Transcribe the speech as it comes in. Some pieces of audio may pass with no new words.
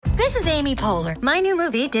This is Amy Poehler. My new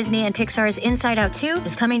movie, Disney and Pixar's Inside Out 2,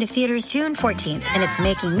 is coming to theaters June 14th, and it's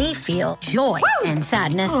making me feel joy and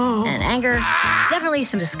sadness and anger, definitely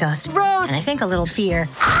some disgust, and I think a little fear.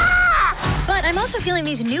 But I'm also feeling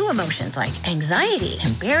these new emotions like anxiety,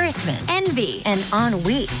 embarrassment, envy, and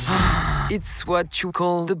ennui. It's what you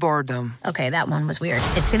call the boredom. Okay, that one was weird.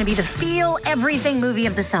 It's gonna be the feel everything movie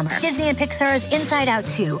of the summer. Disney and Pixar's Inside Out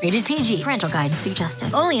 2, rated PG, parental guidance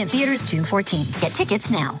suggested. Only in theaters June 14th. Get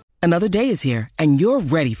tickets now. Another day is here, and you're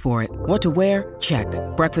ready for it. What to wear? Check.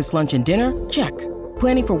 Breakfast, lunch, and dinner? Check.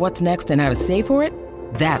 Planning for what's next and how to save for it?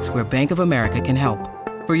 That's where Bank of America can help.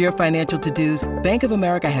 For your financial to-dos, Bank of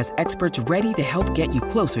America has experts ready to help get you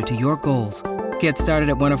closer to your goals. Get started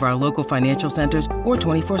at one of our local financial centers or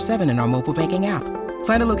 24/7 in our mobile banking app.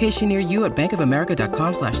 Find a location near you at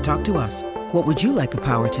bankofamerica.com/talktous. What would you like the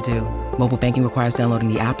power to do? Mobile banking requires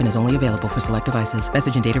downloading the app and is only available for select devices.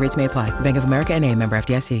 Message and data rates may apply. Bank of America N.A., member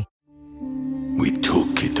FDIC. We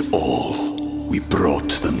took it all. We brought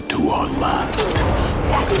them to our land.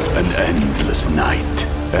 An endless night,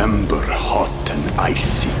 ember hot and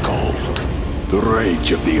icy cold. The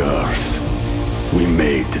rage of the earth. We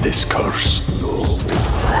made this curse.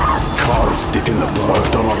 Carved it in the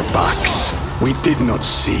blood on our backs. We did not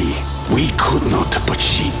see. We could not, but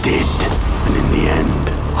she did. And in the end,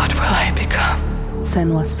 What will I become?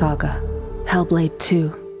 Senua's Saga. Hellblade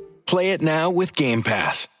 2. Play it now with Game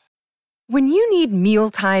Pass. When you need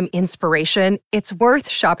mealtime inspiration, it's worth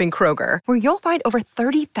shopping Kroger, where you'll find over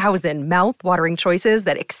 30,000 mouth-watering choices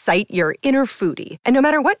that excite your inner foodie. And no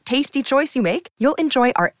matter what tasty choice you make, you'll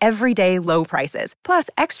enjoy our everyday low prices, plus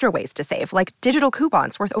extra ways to save, like digital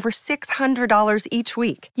coupons worth over $600 each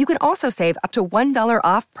week. You can also save up to $1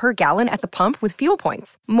 off per gallon at the pump with fuel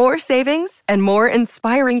points. More savings and more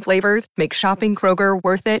inspiring flavors make shopping Kroger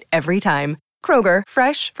worth it every time. Kroger,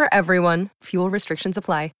 fresh for everyone. Fuel restrictions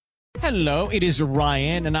apply. Hello, it is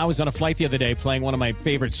Ryan, and I was on a flight the other day playing one of my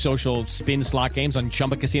favorite social spin slot games on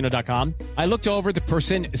ChumbaCasino.com. I looked over at the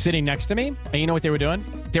person sitting next to me, and you know what they were doing?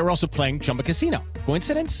 They were also playing Chumba Casino.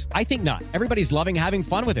 Coincidence? I think not. Everybody's loving having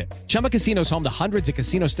fun with it. Chumba Casino is home to hundreds of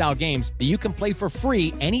casino-style games that you can play for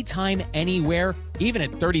free anytime, anywhere, even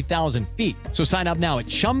at 30,000 feet. So sign up now at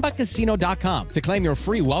ChumbaCasino.com to claim your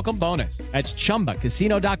free welcome bonus. That's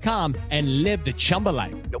ChumbaCasino.com and live the Chumba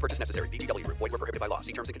life. No purchase necessary. VGW. Void where prohibited by law.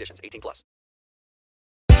 See terms and conditions. 18+.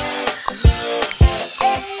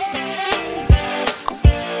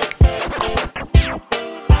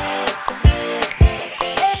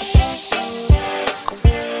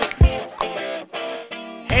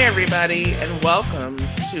 Hey everybody, and welcome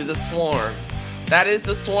to The Swarm. That is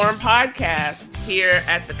The Swarm podcast here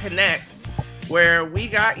at The Connect, where we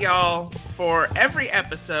got y'all for every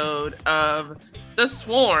episode of The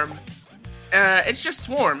Swarm. It's just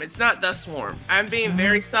Swarm. It's not The Swarm. I'm being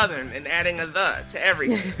very Southern and adding a the to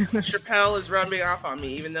everything. Chappelle is rubbing off on me,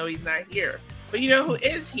 even though he's not here. But you know who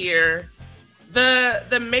is here?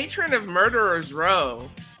 The matron of Murderers Row.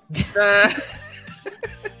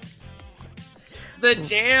 The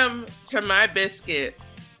jam to my biscuit.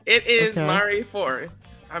 It is Mari Forth.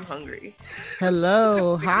 I'm hungry.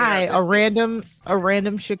 Hello. Hi. A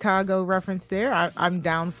random Chicago reference there. I'm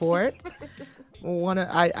down for it.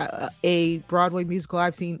 A Broadway musical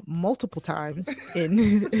I've seen multiple times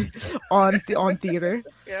on theater.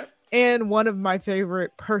 Yep. And one of my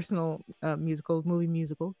favorite personal movie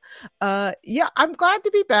musicals. I'm glad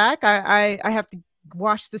to be back. I have to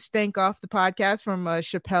wash the stank off the podcast from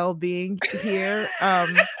Chappelle being here.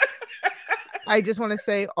 I just want to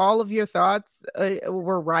say all of your thoughts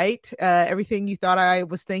were right. Everything you thought I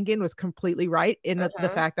was thinking was completely right in the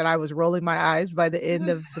fact that I was rolling my eyes by the end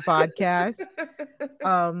of the podcast.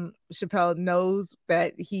 Chappelle knows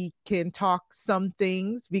that he can talk some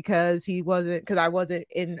things because I wasn't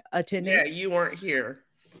in attendance. Yeah, you weren't here.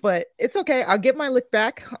 But it's okay. I'll get my lick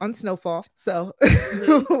back on Snowfall. So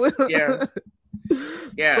yeah.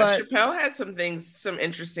 Yeah, but Chappelle had some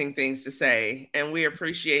interesting things to say, and we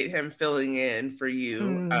appreciate him filling in for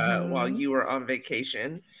you while you were on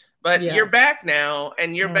vacation. But you're back now,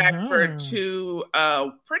 and you're back for 2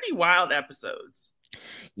 pretty wild episodes.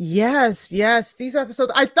 Yes. These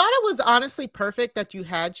episodes, I thought it was honestly perfect that you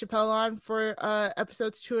had Chappelle on for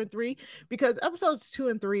episodes 2 and 3, because episodes 2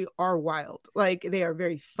 and 3 are wild. Like, they are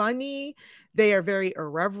very funny. They are very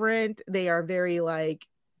irreverent. They are very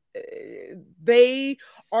they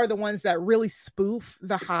are the ones that really spoof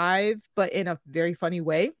the Hive, but in a very funny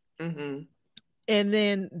way. Mm-hmm. And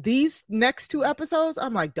then these next 2 episodes,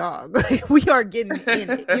 I'm like, dog, we are getting in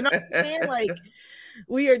it. You know what I'm saying? Like,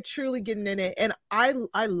 we are truly getting in it. And I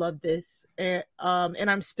love this. And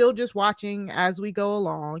I'm still just watching as we go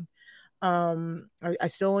along. I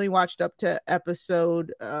still only watched up to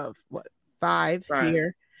episode of 5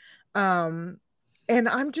 here. And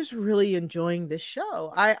I'm just really enjoying this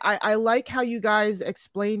show. I like how you guys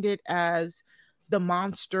explained it as the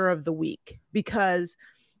monster of the week, because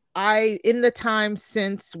in the time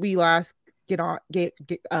since we last got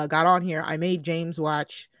on here, I made James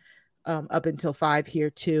watch up until 5 here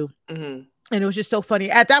too. Mm-hmm. And it was just so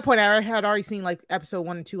funny. At that point, I had already seen like episode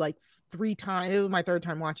 1 and 2 like 3 times. It was my 3rd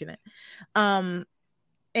time watching it.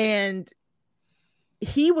 And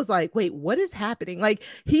he was like, wait, what is happening? Like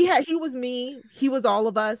he was me, he was all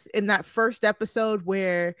of us in that first episode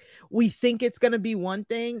where we think it's gonna be one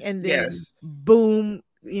thing, and then boom,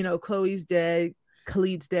 Chloe's dead,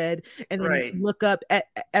 Khalid's dead, and then you look up at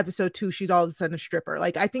episode 2, she's all of a sudden a stripper.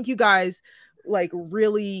 Like I think you guys like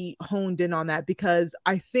really honed in on that, because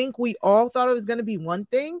I think we all thought it was going to be one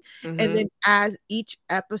thing, and then as each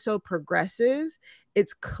episode progresses,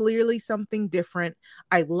 it's clearly something different.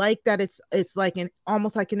 I like that it's like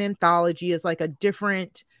almost like an anthology. It's like a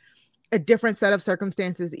different set of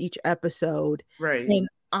circumstances each episode, right? And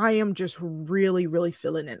I am just really, really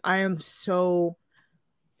feeling it. I'm so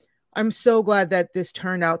glad that this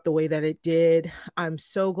turned out the way that it did. I'm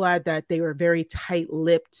so glad that they were very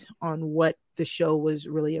tight-lipped on what the show was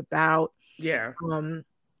really about. Yeah.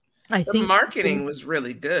 I think marketing was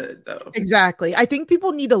really good, though. Exactly. I think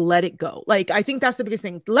people need to let it go. Like, I think that's the biggest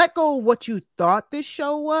thing. Let go of what you thought this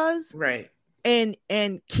show was. Right. And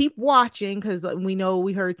keep watching, because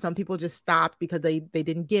we heard some people just stopped because they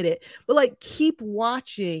didn't get it. But like, keep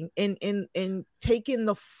watching and taking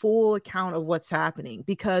the full account of what's happening,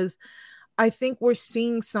 because I think we're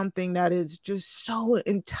seeing something that is just so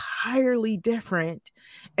entirely different.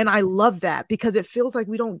 And I love that, because it feels like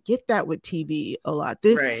we don't get that with TV a lot.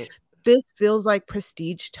 This feels like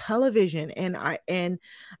prestige television. And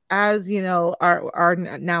as you know, our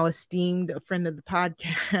now esteemed friend of the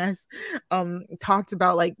podcast talked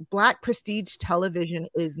about, like, Black prestige television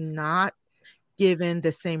is not given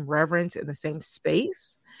the same reverence in the same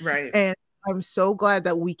space. Right. And I'm so glad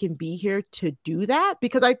that we can be here to do that,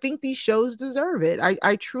 because I think these shows deserve it.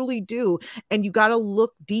 I truly do. And you got to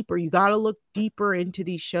look deeper. You got to look deeper into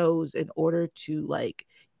these shows in order to like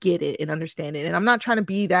get it and understand it. And I'm not trying to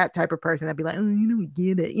be that type of person that'd be like, oh, you don't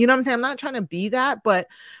get it. You know what I'm saying? I'm not trying to be that, but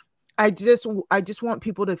I just want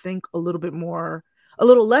people to think a little bit more, a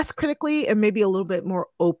little less critically, and maybe a little bit more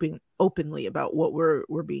openly about what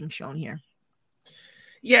we're being shown here.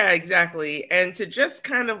 Yeah, exactly. And to just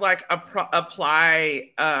kind of like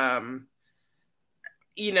apply,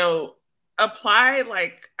 apply,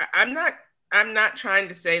 like, I'm not trying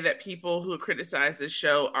to say that people who criticize this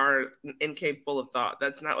show are incapable of thought.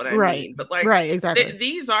 That's not what I mean. But like, exactly.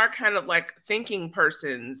 These are kind of like thinking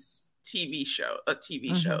person's TV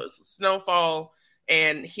shows. Snowfall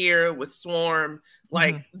and here with Swarm,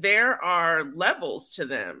 like there are levels to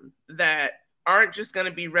them that aren't just going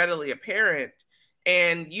to be readily apparent.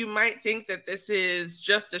 And you might think that this is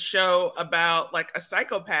just a show about like a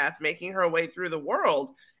psychopath making her way through the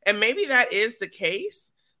world. And maybe that is the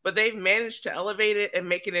case, but they've managed to elevate it and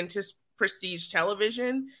make it into prestige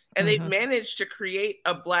television. And they've managed to create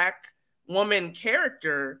a Black woman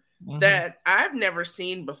character that I've never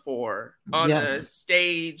seen before on the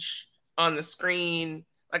stage, on the screen.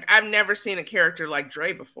 Like, I've never seen a character like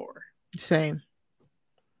Dre before. Same.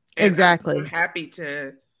 And exactly. I'm happy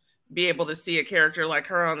to be able to see a character like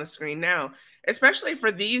her on the screen now, especially for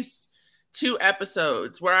these 2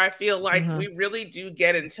 episodes where I feel like we really do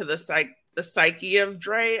get into the psyche of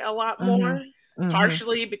Dre a lot more,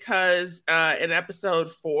 partially because in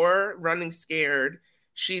episode 4, Running Scared,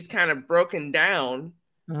 she's kind of broken down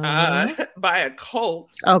by a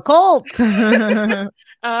cult.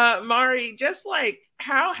 Mari, just like,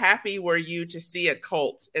 how happy were you to see a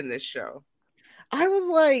cult in this show? I was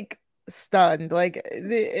like stunned. Like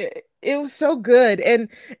it was so good, and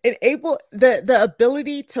the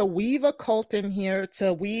ability to weave a cult in here,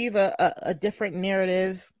 to weave a different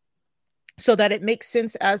narrative so that it makes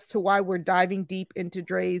sense as to why we're diving deep into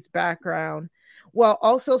Dre's background, while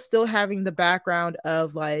also still having the background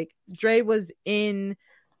of like Dre was in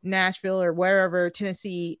Nashville or wherever,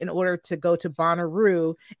 Tennessee, in order to go to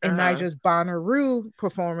Bonnaroo, and Nigel's Bonnaroo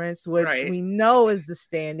performance, which we know is the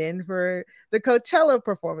stand-in for the Coachella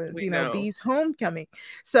performance, B's Homecoming.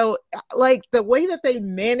 So like the way that they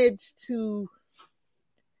managed to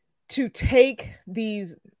take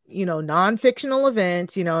these, non-fictional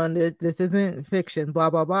events, and this isn't fiction, blah,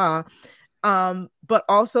 blah, blah. But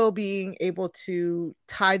also being able to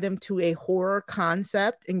tie them to a horror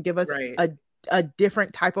concept and give us a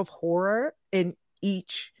different type of horror in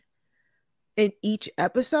each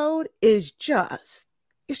episode is just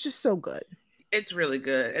it's just so good. It's really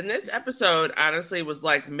good. And this episode honestly was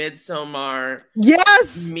like Midsommar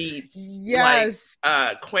meets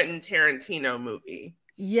like Quentin Tarantino movie.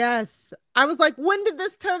 Yes. I was like, when did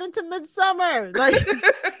this turn into Midsommar? Like,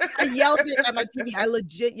 I yelled it at my TV. I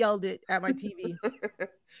legit yelled it at my TV.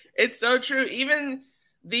 It's so true. Even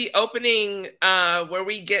the opening where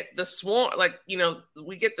we get the swarm, like, you know,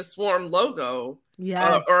 we get the swarm logo.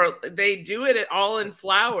 Yeah. Or they do it all in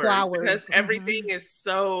flowers. Because everything is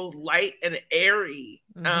so light and airy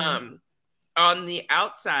on the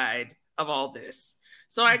outside of all this.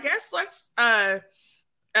 So I guess let's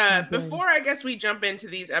before I guess we jump into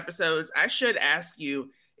these episodes, I should ask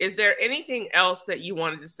you, is there anything else that you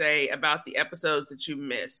wanted to say about the episodes that you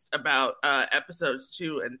missed, about episodes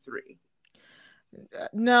 2 and 3?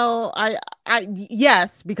 No, I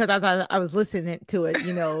yes, because I was listening to it,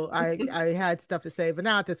 you know, I had stuff to say, but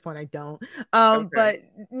now at this point I don't. But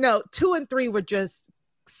no, 2 and 3 were just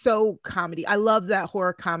so comedy. I love that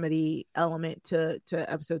horror comedy element to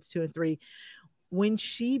episodes 2 and 3. When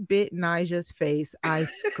she bit Nija's face, I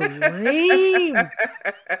screamed.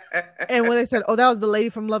 And when they said, "Oh, that was the lady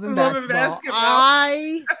from Love and Basketball,"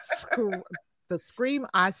 I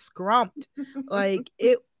scrumped. Like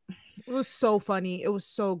it was so funny. It was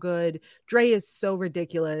so good. Dre is so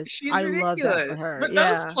ridiculous. She's ridiculous. Love that for her. But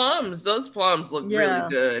those plums look really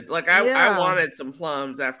good. Like I wanted some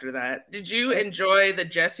plums after that. Did you enjoy the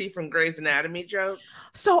Jesse from Grey's Anatomy joke?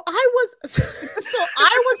 So I was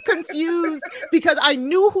confused because I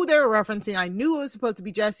knew who they were referencing. I knew it was supposed to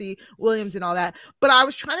be Jesse Williams and all that, but I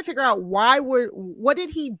was trying to figure out what did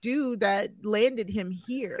he do that landed him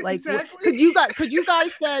here? Like, exactly. Because you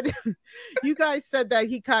guys said that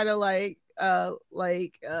he kind of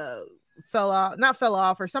not fell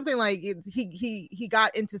off or something, like he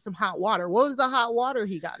got into some hot water. What was the hot water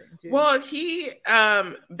he got into? Well, he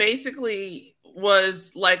basically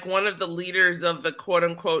was like one of the leaders of the quote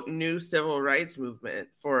unquote new civil rights movement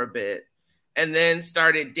for a bit, and then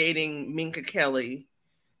started dating Minka Kelly,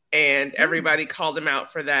 and everybody called him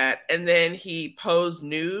out for that. And then he posed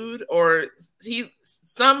nude, or he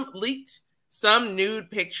leaked some nude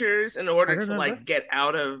pictures in order to like get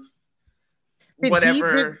out of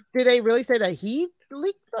whatever. Did they really say that he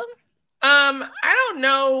leaked them? I don't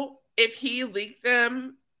know if he leaked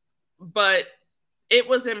them, but it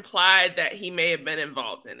was implied that he may have been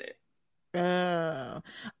involved in it. I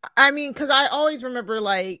mean, because I always remember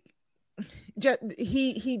like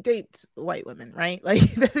he dates white women, right?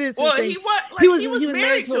 Like that is. Well, he was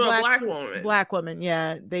married to a black woman.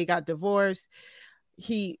 Yeah, they got divorced.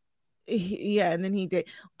 And then he did.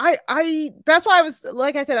 I that's why I was,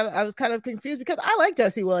 like I said, I was kind of confused because I like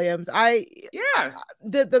Jesse Williams.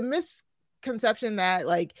 The misconception that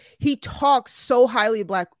like he talks so highly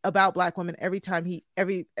about black women every time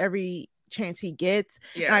every chance he gets.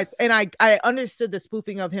 Yes. And I understood the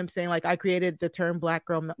spoofing of him saying like I created the term black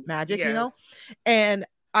girl magic, you know, and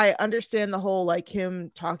I understand the whole like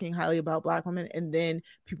him talking highly about black women, and then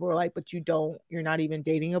people were like, but you're not even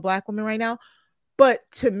dating a black woman right now. But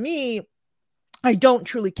to me, I don't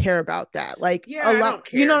truly care about that. Like a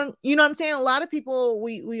lot, you know what I'm saying? A lot of people,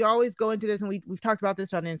 we always go into this, and we've talked about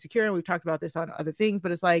this on Insecure, and we've talked about this on other things,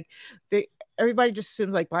 but it's like everybody just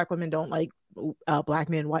assumes like black women don't like black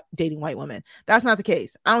men dating white women. That's not the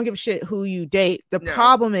case. I don't give a shit who you date. The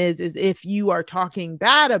problem is if you are talking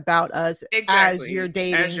bad about us as you're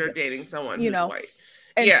dating someone who's white.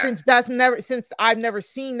 And since I've never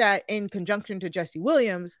seen that in conjunction to Jesse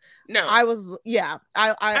Williams, I just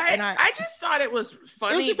thought it was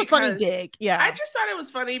funny. It was just a funny dig. Yeah. I just thought it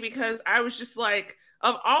was funny because I was just like,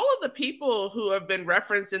 of all of the people who have been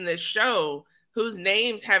referenced in this show, whose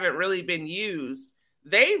names haven't really been used,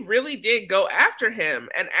 they really did go after him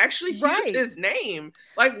and actually use his name.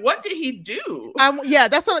 Like, what did he do? That was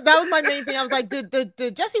my main thing. I was like,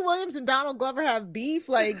 did Jesse Williams and Donald Glover have beef?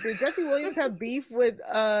 Like, did Jesse Williams have beef with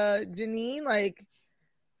Janine? Like,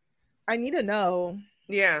 I need to know.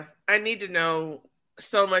 Yeah, I need to know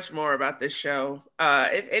so much more about this show.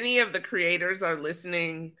 If any of the creators are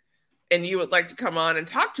listening and you would like to come on and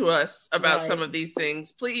talk to us about some of these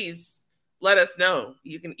things, please let us know.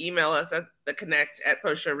 You can email us at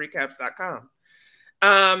theconnect@postshowrecaps.com.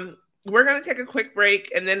 We're going to take a quick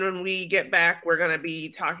break, and then when we get back, we're going to be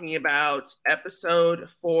talking about episode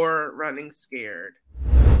 4, Running Scared.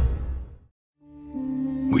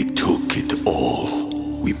 We took it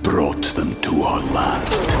all. We brought them to our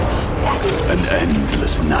land. An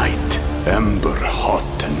endless night, ember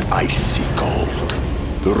hot and icy cold.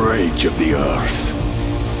 The rage of the earth.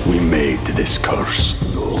 We made this curse.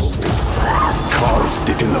 Carved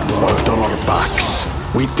it in the blood on our backs.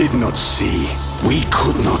 We did not see. We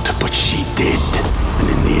could not, but she did. And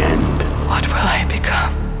in the end, what will I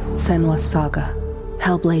become? Senua's Saga.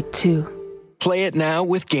 Hellblade 2. Play it now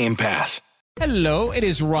with Game Pass. Hello, it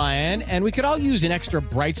is Ryan, and we could all use an extra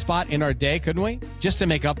bright spot in our day, couldn't we? Just to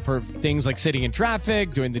make up for things like sitting in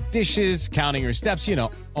traffic, doing the dishes, counting your steps,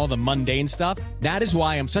 all the mundane stuff. That is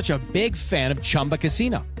why I'm such a big fan of Chumba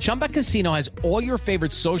Casino. Chumba Casino has all your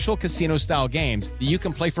favorite social casino-style games that you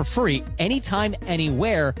can play for free anytime,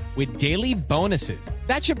 anywhere with daily bonuses.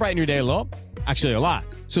 That should brighten your day a little. Actually, a lot.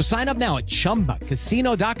 So sign up now at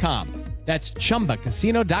ChumbaCasino.com. That's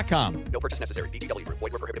ChumbaCasino.com. No purchase necessary. VGW Group.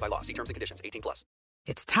 Void where prohibited by law. See terms and conditions. 18+.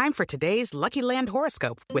 It's time for today's Lucky Land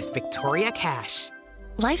horoscope with Victoria Cash.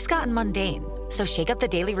 Life's gotten mundane, so shake up the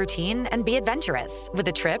daily routine and be adventurous with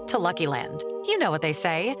a trip to Lucky Land. You know what they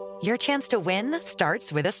say. Your chance to win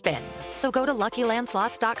starts with a spin. So go to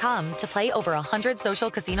LuckyLandSlots.com to play over 100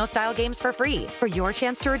 social casino-style games for free for your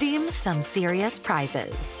chance to redeem some serious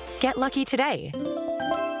prizes. Get lucky today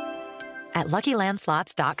at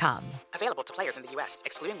LuckyLandSlots.com. Available to players in the U.S.,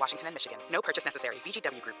 excluding Washington and Michigan. No purchase necessary.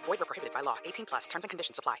 VGW Group. Void where prohibited by law. 18+. Terms and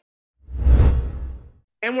conditions apply.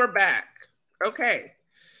 And we're back. Okay.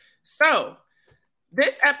 So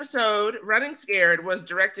this episode, Running Scared, was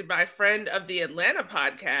directed by friend of the Atlanta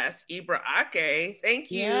podcast, Ibra Ake.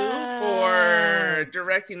 Thank you for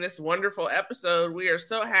directing this wonderful episode. We are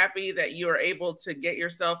so happy that you are able to get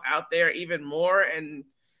yourself out there even more and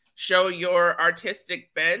show your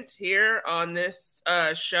artistic bent here on this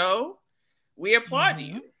show. We applaud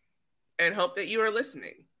you and hope that you are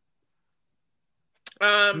listening.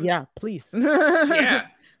 Yeah, please. Yeah.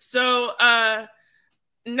 So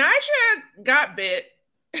Nyjah got bit.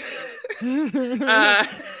 And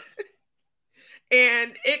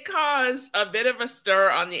it caused a bit of a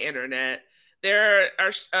stir on the internet. There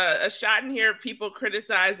are a shot in here, people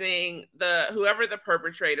criticizing whoever the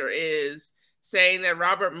perpetrator is, saying that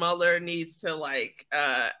Robert Mueller needs to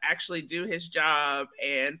actually do his job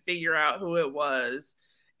and figure out who it was.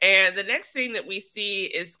 And the next thing that we see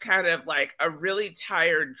is kind of like a really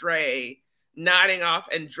tired Dre nodding off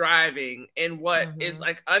and driving in what is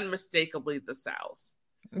like unmistakably the South.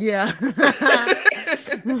 Yeah.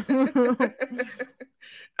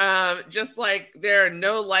 Just like there are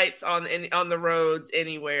no lights on the roads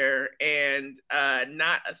anywhere, and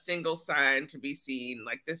not a single sign to be seen.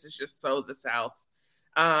 Like, this is just so the South.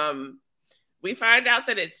 We find out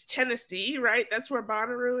that it's Tennessee, right? That's where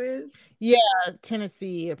Bonnaroo is. Yeah,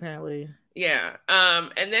 Tennessee, apparently. Yeah.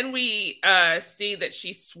 And then we see that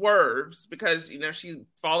she swerves because, she's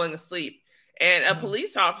falling asleep. And a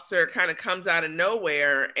police officer kind of comes out of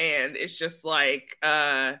nowhere, and it's just like,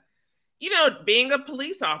 being a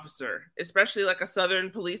police officer, especially like a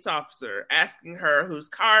Southern police officer, asking her whose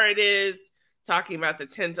car it is, talking about the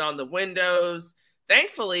tint on the windows.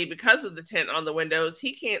 Thankfully, because of the tint on the windows,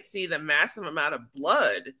 he can't see the massive amount of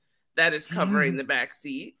blood that is covering the back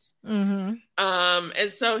seat. And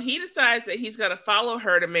so he decides that he's going to follow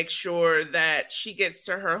her to make sure that she gets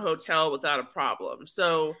to her hotel without a problem.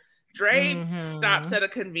 So Dre stops at a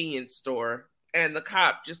convenience store, and the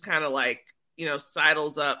cop just kind of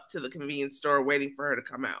sidles up to the convenience store waiting for her to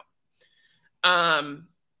come out.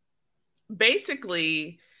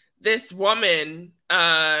 Basically, this woman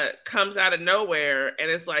comes out of nowhere and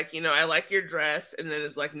is like, I like your dress. And then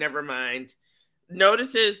is like, never mind.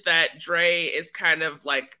 Notices that Dre is kind of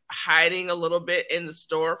like hiding a little bit in the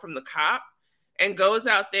store from the cop, and goes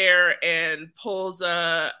out there and pulls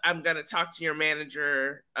I'm going to talk to your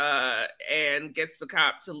manager, and gets the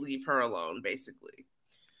cop to leave her alone, basically.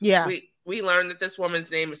 Yeah. We learned that this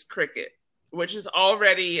woman's name is Cricket, which is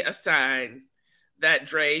already a sign that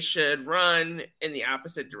Dre should run in the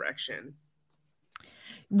opposite direction.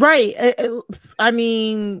 Right. I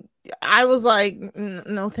mean, I was like,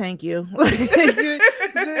 no, thank you.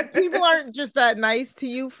 People aren't just that nice to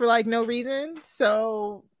you for like no reason.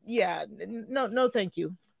 So yeah, no, thank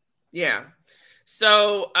you. Yeah.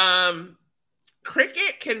 So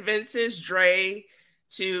Cricket convinces Dre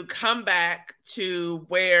to come back to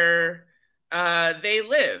where they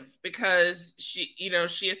live, because she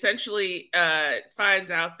essentially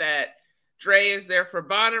finds out that Dre is there for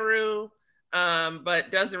Bonnaroo,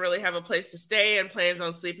 but doesn't really have a place to stay and plans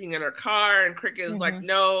on sleeping in her car. And Cricket is like,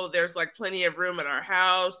 no, there's like plenty of room at our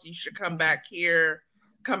house. You should come back here.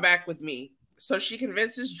 Come back with me. So she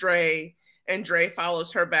convinces Dre, and Dre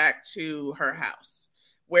follows her back to her house,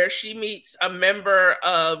 where she meets a member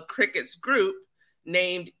of Cricket's group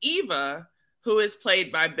named Eva, who is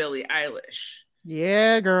played by Billie Eilish.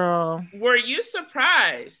 Yeah, girl. Were you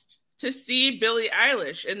surprised to see Billie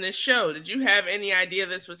Eilish in this show? Did you have any idea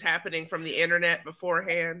this was happening from the internet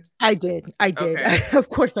beforehand? I did. Okay. Of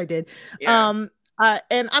course I did. Yeah.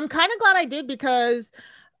 And I'm kind of glad I did because,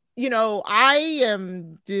 you know, I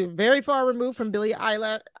am very far removed from Billie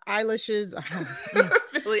Eilish's.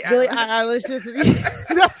 Billie Eilish's.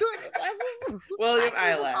 That's what William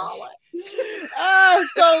Eyelash.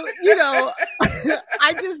 So, you know,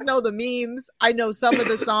 I just know the memes. I know some of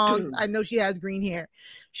the songs. I know she has green hair.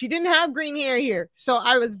 She didn't have green hair here. So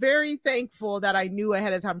I was very thankful that I knew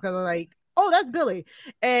ahead of time because I'm like, oh, that's Billie.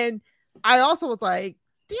 And I also was like,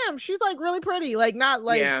 damn, she's like really pretty. Like, not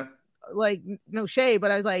like, like no shade,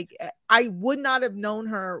 but I was like, I would not have known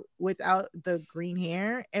her without the green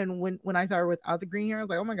hair. And when I saw her without the green hair, I was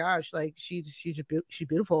like, oh my gosh, like she's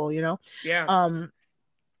beautiful, you know? Yeah.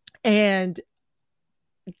 And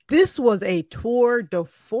this was a tour de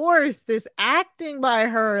force, this acting by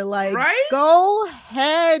her, like, go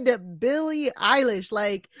ahead, Billie Eilish.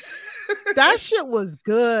 Like, that shit was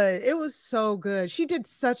good. It was so good. She did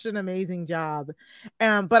such an amazing job.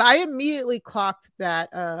 But I immediately clocked that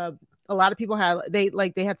a lot of people they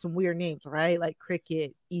had some weird names, right? Like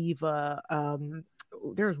Cricket, Eva,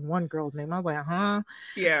 there's one girl's name. I was like, huh?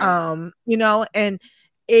 Yeah. You know, and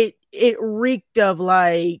it reeked of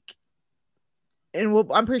like, and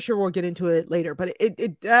I'm pretty sure we'll get into it later, but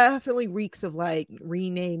it definitely reeks of like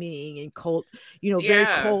renaming and cult, you know, very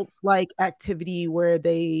cult like activity where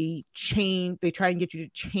they try and get you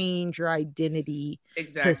to change your identity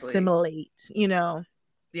to assimilate, you know?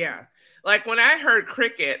 Yeah. Like when I heard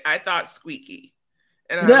Cricket, I thought Squeaky.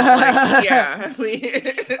 And I was like, yeah.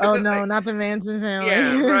 Oh no, not the Manson family.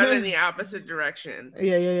 Yeah, run in the opposite direction.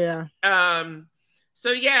 Yeah.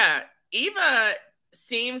 So yeah, Eva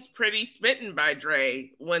seems pretty smitten by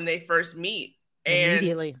Dre when they first meet.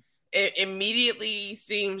 And it immediately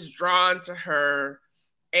seems drawn to her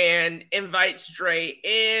and invites Dre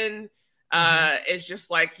in. It's just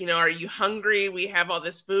like, you know, are you hungry? We have all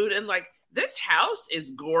this food. And like, this house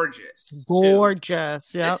is gorgeous.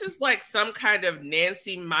 Gorgeous. Yeah. This is like some kind of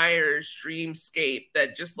Nancy Meyers dreamscape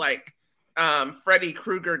that just like Freddy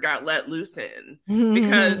Krueger got let loose in,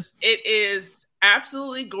 because it is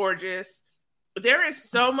absolutely gorgeous. There is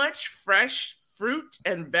so much fresh fruit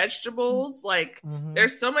and vegetables. Like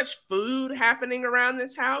there's so much food happening around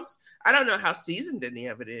this house. I don't know how seasoned any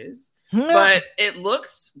of it is, but it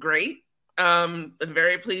looks great. And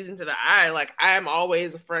very pleasing to the eye. Like I am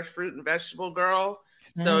always a fresh fruit and vegetable girl.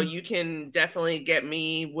 So you can definitely get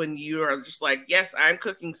me when you are just like, yes, I'm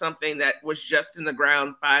cooking something that was just in the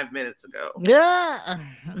ground 5 minutes ago.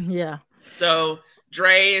 Yeah. So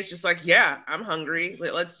Dre is just like, yeah, I'm hungry.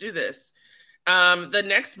 Let's do this. The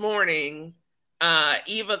next morning,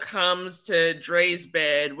 Eva comes to Dre's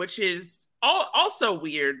bed, which is also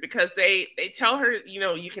weird because they tell her, you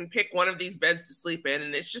know, you can pick one of these beds to sleep in,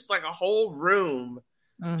 and it's just like a whole room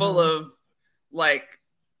full of like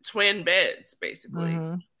twin beds, basically.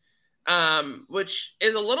 Which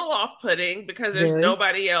is a little off-putting because there's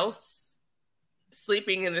nobody else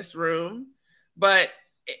sleeping in this room, but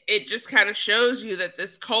it just kind of shows you that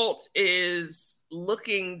this cult is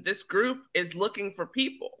this group is looking for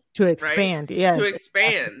people to expand, right? To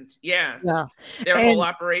expand, their whole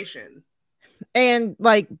operation. And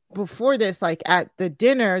like before this, like at the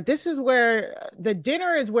dinner, is where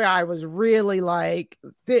I was really like,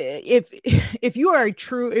 if you are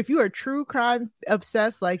true crime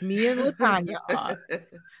obsessed like me and Latanya are,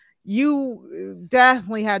 you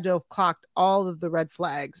definitely had to have clocked all of the red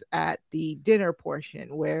flags at the dinner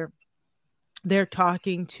portion where they're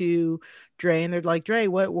talking to Dre and they're like, Dre,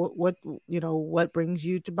 what you know, what brings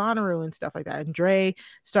you to Bonnaroo and stuff like that. And Dre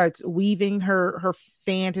starts weaving her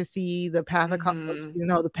fantasy, the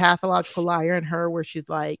pathological liar in her, where she's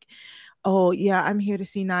like, oh yeah, I'm here to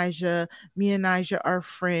see Nyjah. Me and Nyjah are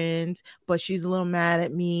friends, but she's a little mad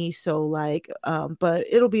at me. So like, but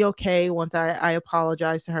it'll be okay once I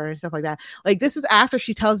apologize to her and stuff like that. Like this is after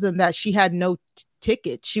she tells them that she had no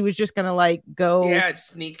ticket. She was just gonna like go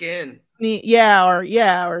sneak in.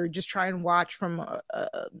 Or just try and watch from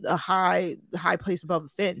a high place above the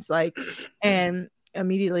fence, like, and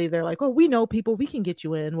immediately they're like, oh, we know people, we can get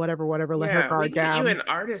you in, whatever, let her guard down. Get you an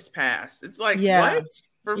artist pass. It's like, what?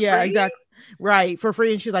 For free? Exactly, right, for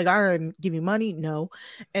free. And she's like, I don't give you money, no.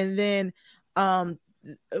 And then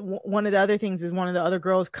one of the other things is one of the other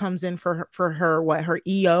girls comes in for her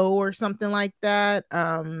EO or something like that.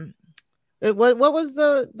 What was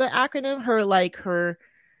the acronym? Her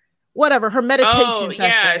meditation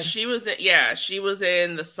session. She was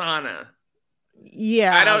in the sauna.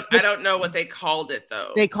 Yeah, I don't know what they called it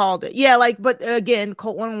though. They called it, but again,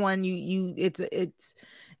 Cult 101,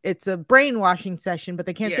 it's a brainwashing session, but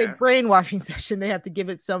they can't say brainwashing session. They have to give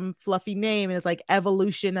it some fluffy name, and it's like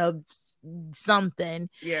evolution of something.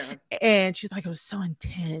 Yeah. And she's like, it was so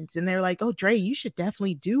intense. And they're like, oh, Dre, you should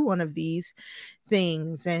definitely do one of these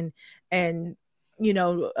things. And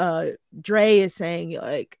Dre is saying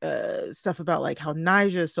like stuff about like how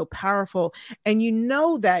Nyjah is so powerful. And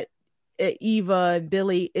that Eva and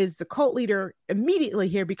Billy is the cult leader immediately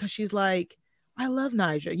here, because she's like, I love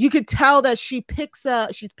Nyjah. You could tell that she's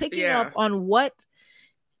picking up on what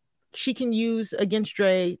she can use against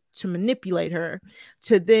Dre to manipulate her,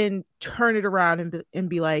 to then turn it around and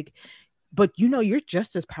be like, but you're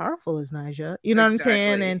just as powerful as Nyjah. You know what I'm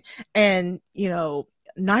saying? And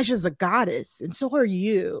Nyjah's a goddess, and so are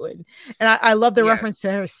you. And I love the reference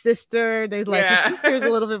to her sister. They like her sister's a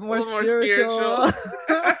little bit more, spiritual.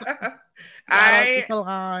 I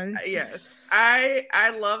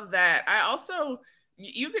love that. I also,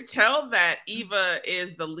 you could tell that Eva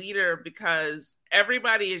is the leader because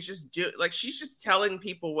everybody is just she's just telling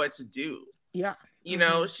people what to do. Yeah.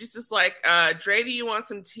 She's just like, Dre, do you want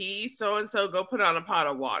some tea? So and so, go put on a pot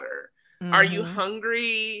of water. Are you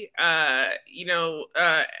hungry? So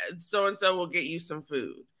and so will get you some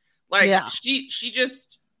food. She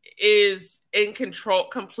just is in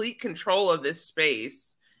complete control of this space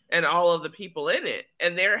and all of the people in it,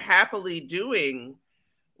 and they're happily doing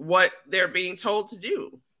what they're being told to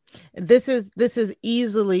do. This is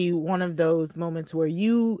easily one of those moments where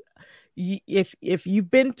if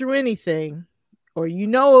you've been through anything, or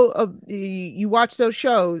you watch those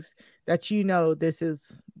shows, that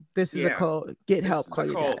this is a cult. Get help, call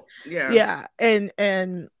your dad. Yeah.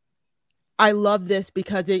 And I love this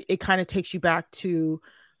because it kind of takes you back to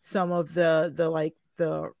some of the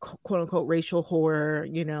quote unquote racial horror,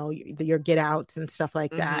 your Get Outs and stuff like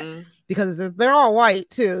that, because they're all white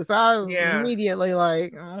too. So I was immediately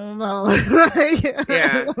like, oh no.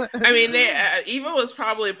 I mean, Eva was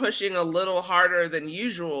probably pushing a little harder than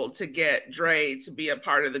usual to get Dre to be a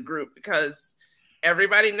part of the group, because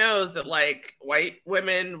everybody knows that like white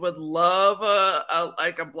women would love a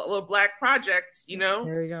little black project,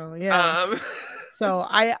 There you go. Yeah. So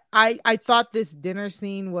I thought this dinner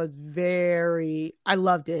scene was I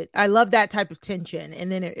loved it. I love that type of tension,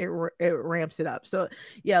 and then it ramps it up. So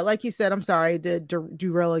yeah, like you said, I'm sorry to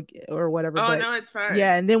derail or whatever. Oh, no, it's fine.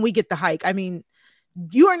 Yeah, and then we get the hike. I mean,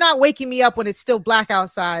 you are not waking me up when it's still black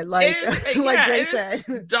outside, like Jay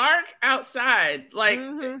said. Dark outside, like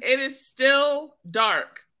it is still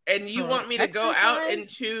dark, and you want me to go out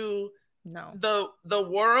into the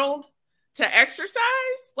world to exercise?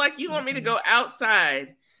 Like, you want me to go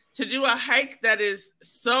outside to do a hike that is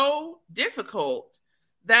so difficult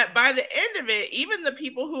that by the end of it, even the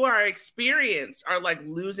people who are experienced are like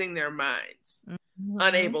losing their minds,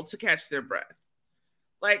 unable to catch their breath.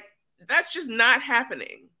 Like, that's just not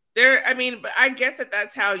happening. But I get that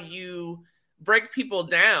that's how you break people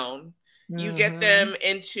down. You get them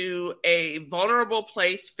into a vulnerable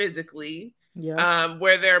place physically,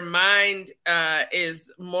 where their mind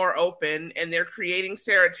is more open, and they're creating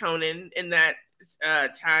serotonin in that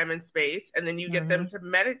time and space. And then you get them to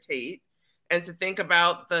meditate and to think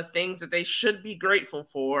about the things that they should be grateful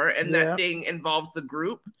for. And that thing involves the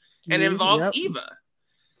group and involves Eva.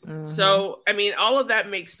 So, I mean, all of that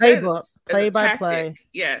makes sense. Play by play.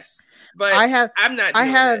 Yes. But I have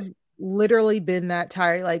it. Literally been that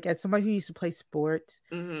tired. Like, as somebody who used to play sports,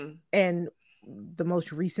 and the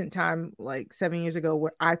most recent time, like 7 years ago,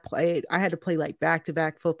 where I had to play like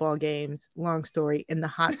back-to-back football games, long story, in the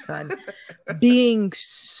hot sun, being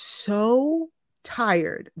so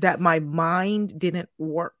tired that my mind didn't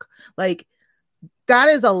work. Like, that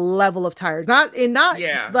is a level of tired, not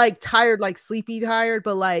like tired, like sleepy tired,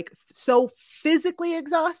 but like so physically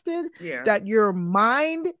exhausted that your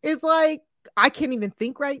mind is like, I can't even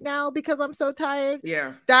think right now because I'm so tired.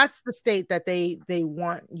 Yeah. That's the state that they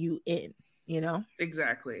want you in,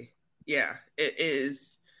 Exactly. Yeah, it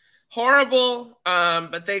is horrible.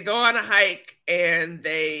 But they go on a hike and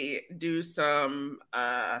they do some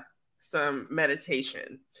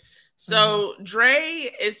meditation. So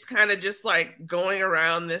Dre is kind of just like going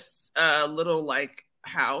around this little like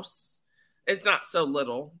house. It's not so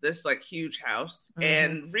little, this like huge house,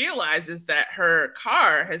 and realizes that her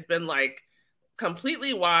car has been like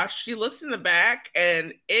completely washed. She looks in the back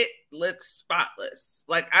and it looks spotless.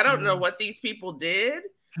 Like, I don't know what these people did,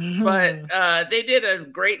 but they did a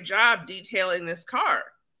great job detailing this car.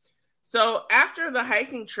 So after the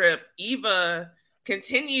hiking trip, Eva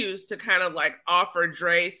continues to kind of like offer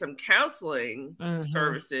Dre some counseling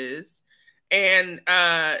services, and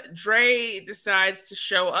Dre decides to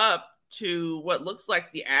show up to what looks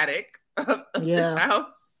like the attic of this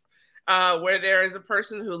house, where there is a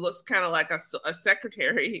person who looks kind of like a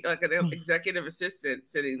secretary, like an executive assistant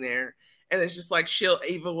sitting there, and it's just like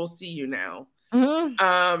Eva will see you now.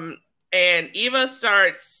 Mm-hmm. And Eva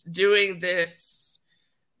starts doing this.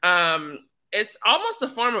 It's almost a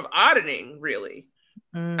form of auditing, really.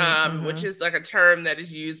 Which is like a term that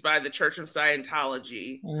is used by the Church of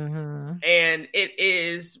Scientology. And it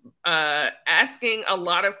is asking a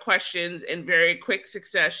lot of questions in very quick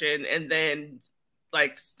succession and then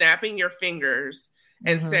like snapping your fingers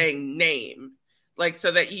and saying name. Like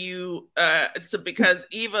so that you, because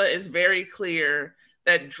Eva is very clear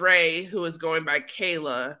that Dre, who is going by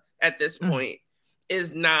Kayla at this point,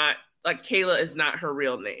 is not, like Kayla is not her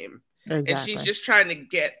real name. Exactly. And she's just trying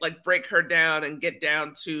to break her down and get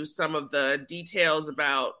down to some of the details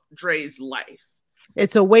about Dre's life.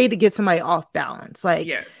 It's a way to get somebody off balance. Like,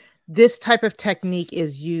 yes, this type of technique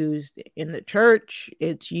is used in the church.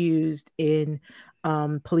 It's used in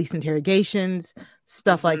police interrogations,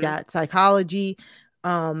 stuff like that, psychology.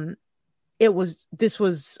 This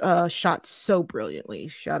was shot so brilliantly.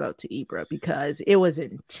 Shout out to Ibra, because it was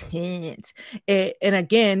intense. And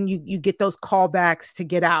again, you get those callbacks to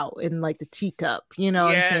Get Out in like the teacup, you know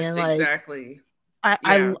what I'm saying? Like, exactly.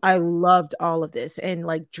 I loved all of this. And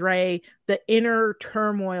like Dre, the inner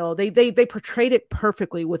turmoil, they portrayed it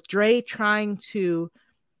perfectly, with Dre trying to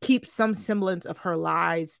keep some semblance of her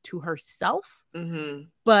lies to herself.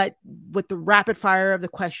 But with the rapid fire of the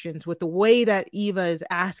questions, with the way that Eva is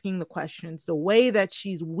asking the questions, the way that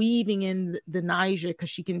she's weaving in the Nyjah, because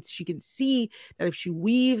she can see that if she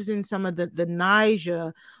weaves in some of the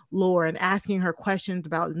Nyjah lore and asking her questions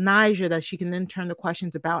about Nyjah, that she can then turn the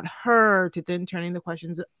questions about her to then turning the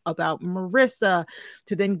questions about Marissa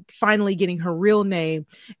to then finally getting her real name,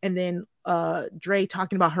 and then Dre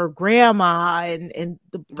talking about her grandma and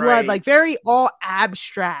the blood, like very all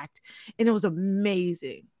abstract, and it was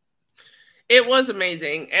amazing. It was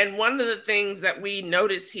amazing. And one of the things that we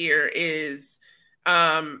notice here is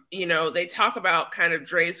they talk about kind of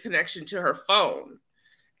Dre's connection to her phone.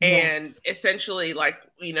 And essentially, like,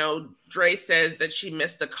 Dre said that she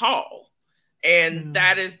missed a call. And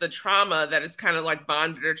that is the trauma that is kind of like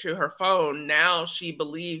bonded her to her phone. Now she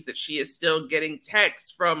believes that she is still getting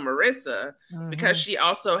texts from Marissa because she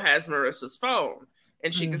also has Marissa's phone.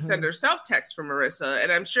 And she can send herself texts from Marissa.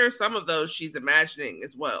 And I'm sure some of those she's imagining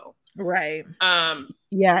as well. Right. And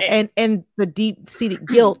the deep-seated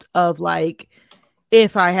guilt of like,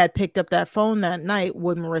 if I had picked up that phone that night,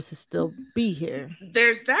 would Marissa still be here?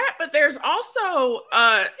 There's that, but there's also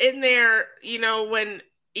in there, when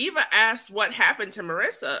Eva asks what happened to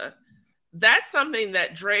Marissa, that's something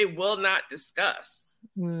that Dre will not discuss.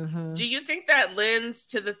 Do you think that lends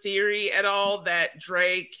to the theory at all that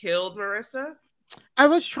Dre killed Marissa? I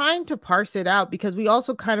was trying to parse it out, because we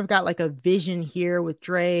also kind of got like a vision here with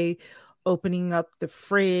Dre opening up the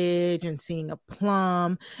fridge and seeing a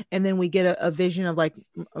plum, and then we get a vision of like,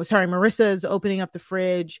 Marissa is opening up the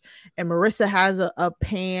fridge and Marissa has a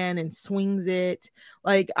pan and swings it.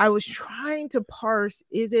 Like, I was trying to parse,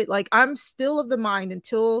 is it like, I'm still of the mind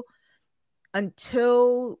until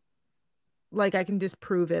like I can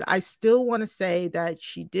disprove it, I still want to say that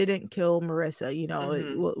she didn't kill Marissa.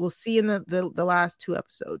 We'll see in the last 2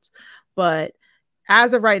 episodes, but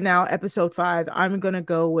as of right now, episode 5, I'm going to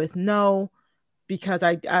go with no, because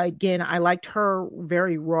I liked her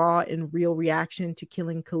very raw and real reaction to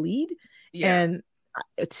killing Khalid. And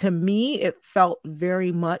to me, it felt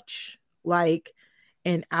very much like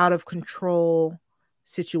an out of control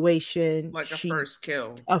situation. Like a first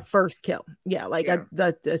kill. Yeah. Like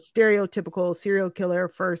the stereotypical serial killer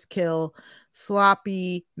first kill.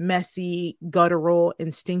 Sloppy, messy, guttural,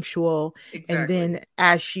 instinctual. Exactly. And then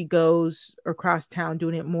as she goes across town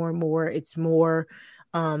doing it more and more, it's more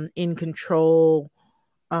in control.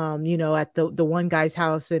 At the one guy's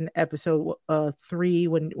house in episode 3,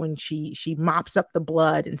 when she mops up the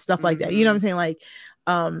blood and stuff like that. You know what I'm saying? Like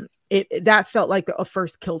that felt like a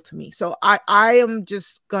first kill to me. So I am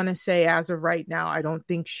just gonna say, as of right now, I don't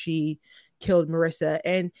think she killed Marissa.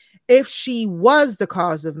 And if she was the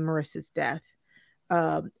cause of Marissa's death,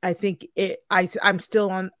 I think I'm still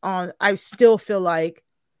on I still feel like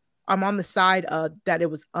I'm on the side of that it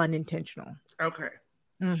was unintentional. Okay.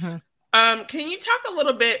 Can you talk a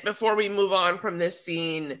little bit before we move on from this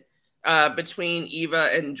scene between Eva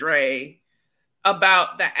and Dre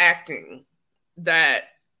about the acting that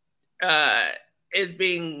is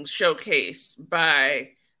being showcased by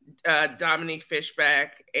Dominique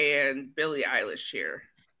Fishback and Billie Eilish here?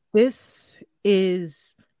 This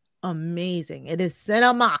is amazing. It is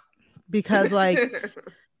cinema, because like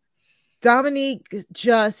Dominique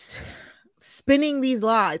just spinning these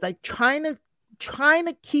lies, like trying to trying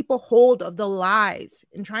to keep a hold of the lies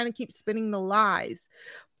and trying to keep spinning the lies.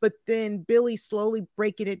 But then Billy slowly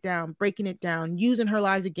breaking it down, using her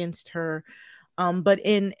lies against her, but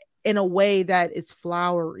in a way that is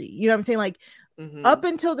flowery. You know what I'm saying? Like, up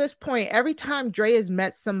until this point, every time Dre has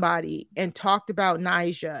met somebody and talked about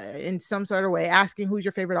Nyjah in some sort of way, asking who's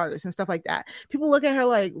your favorite artist and stuff like that, people look at her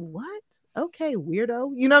like, what? Okay,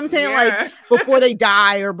 weirdo. You know what I'm saying? Yeah. Like, before they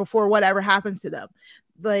die or before whatever happens to them.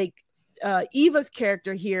 Like, Eva's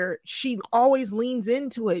character here, she always leans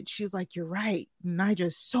into it. She's like, you're right,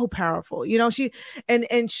 Nyjah's so powerful, you know. She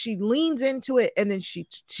and she leans into it, and then she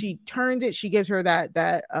turns it. She gives her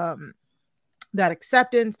that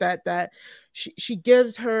acceptance, that she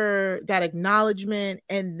gives her that acknowledgement,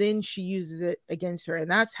 and then she uses it against her.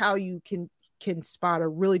 And that's how you can spot a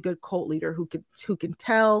really good cult leader who can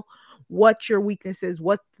tell what your weakness is,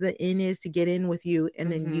 what the in is to get in with you,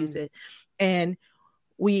 and then use it. And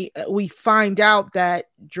we find out that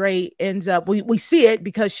Dre ends up, we see it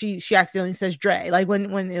because she accidentally says Dre, like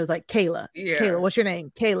when it was like Kayla, what's your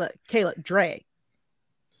name? Kayla, Dre.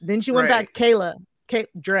 Then she went back, Kayla,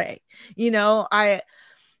 Dre. You know,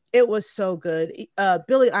 it was so good.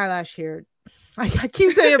 Billie Eilish here, I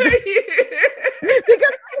keep saying because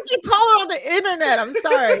I keep calling her on the internet. I'm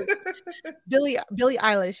sorry. Billie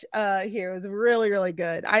Eilish here was really, really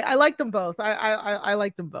good. I like them both. I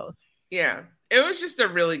like them both. Yeah. It was just a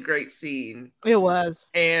really great scene. It was.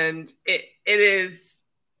 And it is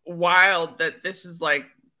wild that this is like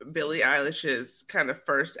Billie Eilish's kind of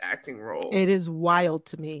first acting role. It is wild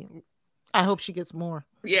to me. I hope she gets more.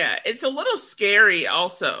 Yeah, it's a little scary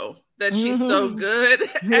also that she's so good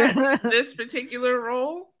at this particular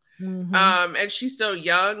role. And she's so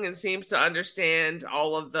young and seems to understand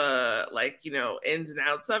all of the, like, you know, ins and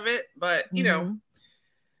outs of it. But, you know,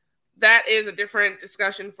 that is a different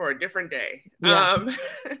discussion for a different day. Yeah.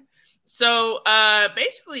 So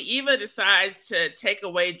basically Eva decides to take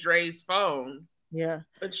away Dre's phone. Yeah.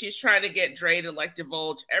 But she's trying to get Dre to like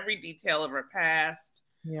divulge every detail of her past.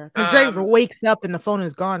 Yeah. Because Dre wakes up and the phone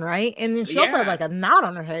is gone, right? And then she also had like a knot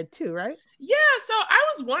on her head too, right? Yeah. So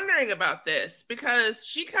I was wondering about this because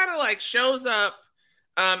she kind of like shows up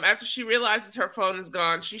after she realizes her phone is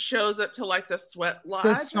gone. She shows up to like the sweat lodge,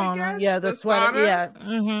 the sauna. I guess. Yeah, the sweat, sauna.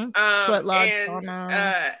 Yeah. Sweat lodge, and,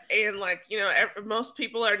 sauna. And like, you know, most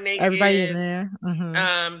people are naked. Everybody in there.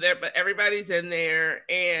 But everybody's in there.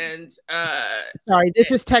 And sorry,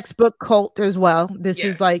 this is textbook cult as well. This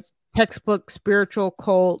is like textbook spiritual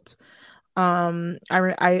cult.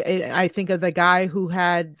 I think of the guy who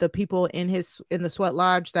had the people in the sweat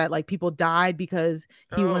lodge that like people died because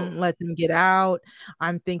he wouldn't let them get out.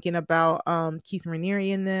 I'm thinking about Keith Raniere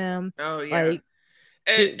in them. Oh yeah, like,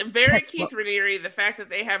 and very textbook. Keith Raniere. The fact that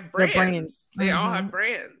they have brands. They all have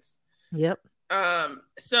brands. Yep.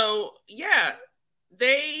 So yeah,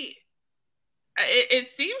 it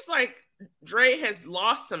seems like Dre has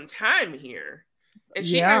lost some time here. And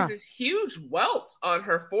she has this huge welt on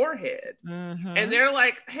her forehead. And they're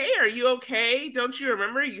like, hey, are you okay? Don't you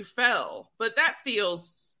remember you fell? But that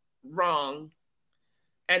feels wrong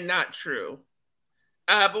and not true.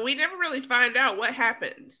 But we never really find out what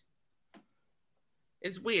happened.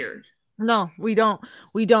 It's weird. No, we don't.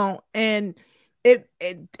 And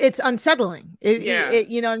it's unsettling. It,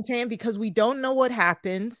 you know what I'm saying? Because we don't know what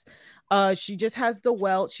happens. She just has the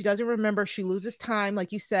welt. She doesn't remember. She loses time,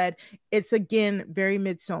 like you said. It's again very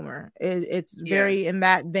Midsommar. It's very in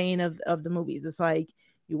that vein of the movies. It's like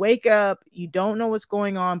you wake up, you don't know what's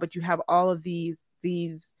going on, but you have all of these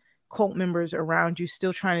cult members around you,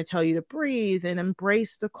 still trying to tell you to breathe and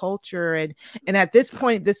embrace the culture. And at this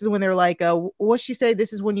point, this is when they're like, "What she say?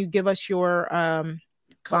 This is when you give us your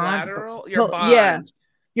collateral, bond. Your bond." Yeah.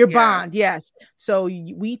 Your bond, yes. So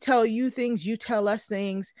we tell you things, you tell us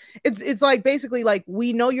things. It's like basically like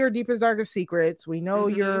we know your deepest, darkest secrets. We know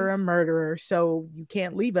you're a murderer, so you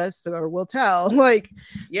can't leave us or we'll tell. Like,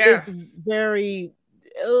 it's very,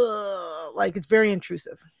 it's very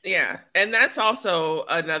intrusive. Yeah, and that's also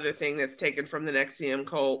another thing that's taken from the NXIVM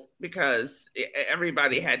cult because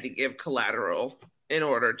everybody had to give collateral in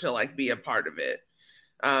order to like be a part of it,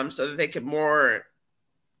 so that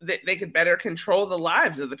they could better control the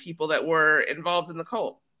lives of the people that were involved in the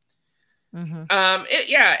cult.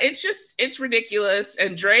 It's ridiculous.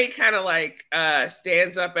 And Dre kind of like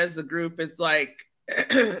stands up as the group is like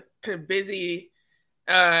busy.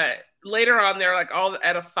 Later on, they're like all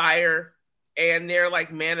at a fire and they're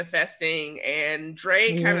like manifesting. And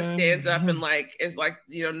Dre kind of stands up and like is like,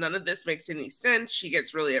 you know, none of this makes any sense. She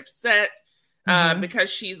gets really upset because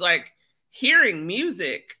she's like hearing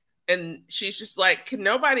music. And she's just like, can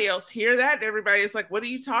nobody else hear that? And everybody is like, what are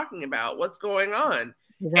you talking about? What's going on?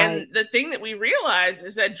 And the thing that we realize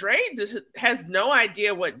is that Dre has no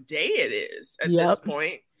idea what day it is at this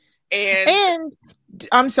point. And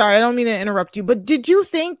I'm sorry, I don't mean to interrupt you, but did you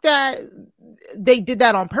think that they did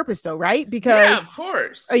that on purpose though, right? Because of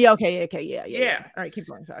course. Oh yeah, okay, yeah. All right, keep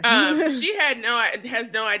going. Sorry. She has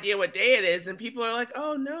no idea what day it is, and people are like,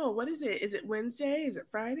 "Oh no, what is it? Is it Wednesday? Is it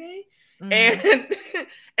Friday?"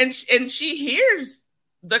 And she hears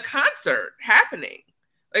the concert happening,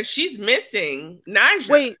 like she's missing Nyjah.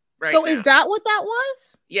 Wait, so now. Is that what that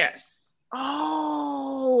was? Yes.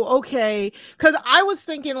 Oh, okay. Because I was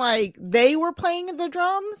thinking like they were playing the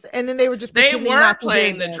drums, and then they were just playing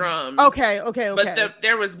the drums. Okay. But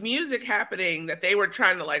there was music happening that they were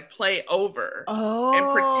trying to like play over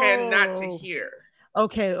and pretend not to hear.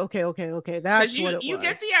 Okay. That's what it was. You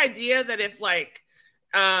get the idea that if like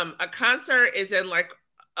a concert is in like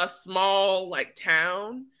a small like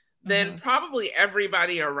town, then probably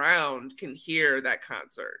everybody around can hear that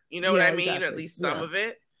concert. You know what I mean? Exactly. At least some of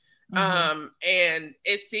it. And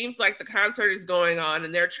it seems like the concert is going on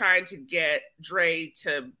and they're trying to get Dre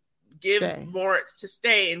to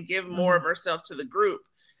stay and give more of herself to the group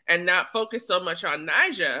and not focus so much on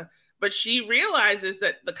Nyjah. But she realizes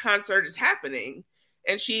that the concert is happening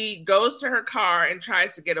and she goes to her car and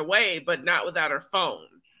tries to get away, but not without her phone.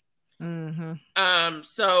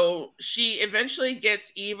 So she eventually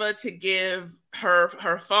gets Eva to give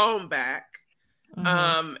her phone back.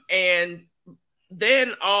 And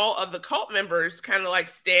then all of the cult members kind of like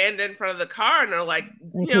stand in front of the car and they're like,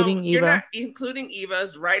 including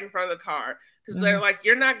Eva's right in front of the car. Because they're like,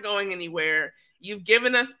 you're not going anywhere. You've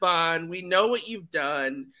given us bond. We know what you've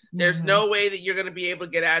done. There's no way that you're going to be able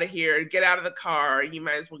to get out of here and get out of the car. You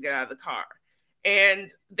might as well get out of the car.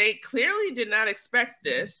 And they clearly did not expect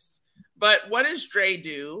this. But what does Dre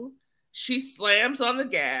do? She slams on the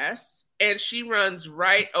gas and she runs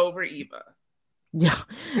right over Eva. Yeah.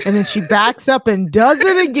 And then she backs up and does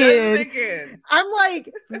it again.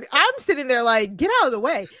 I'm sitting there like, get out of the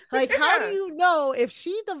way. Like, how do you know if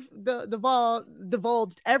she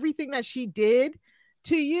divulged everything that she did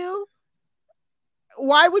to you?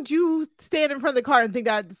 Why would you stand in front of the car and think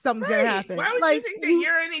that something's gonna happen? Why would you think that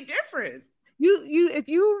you're any different? You if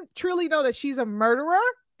you truly know that she's a murderer,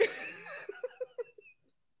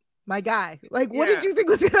 my guy, like, what did you think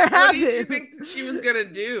was gonna happen? What did you think she was gonna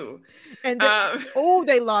do? And then,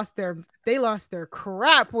 they lost their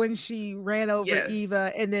crap when she ran over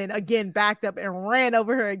Eva, and then again backed up and ran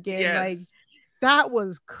over her again. Like, that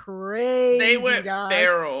was crazy. They went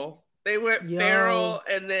feral.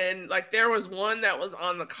 And then like there was one that was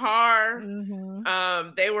on the car.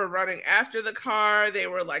 They were running after the car. They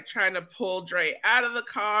were like trying to pull Dre out of the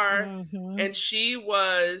car. And she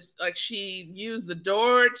used the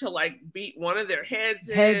door to like beat one of their heads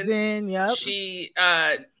in. Yep. She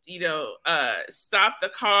stopped the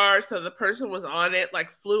car so the person was on it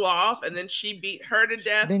like flew off, and then she beat her to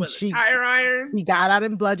death with a tire iron. He got out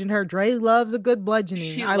and bludgeoned her. Dre loves a good bludgeoning.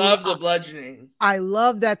 She loves a bludgeoning. I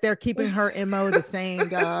love that they're keeping her MO the same,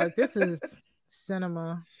 dog. This is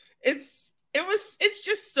cinema. It's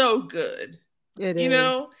just so good. It is. You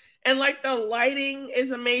know, and like the lighting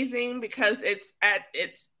is amazing because it's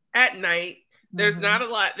at night. There's not a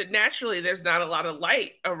lot there's not a lot of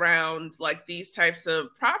light around like these types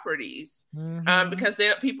of properties because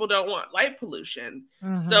people don't want light pollution.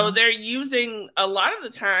 So they're using a lot of the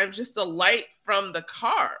time just the light from the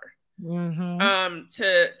car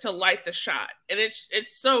to light the shot. And it's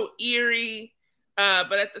so eerie.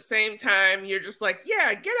 But at the same time, you're just like,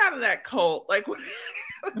 yeah, get out of that cult. Like,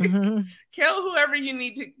 kill whoever you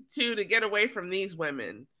need to get away from these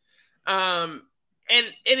women. And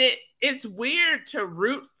it's weird to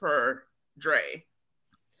root for Dre.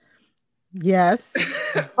 Yes,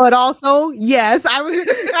 but also yes. I was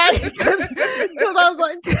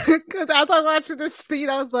because as I watched this scene,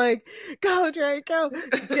 I was like, "Go, Dre, go!"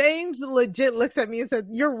 James legit looks at me and said,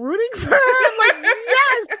 "You're rooting for her." I'm like,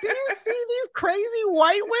 "Yes." Do you see these crazy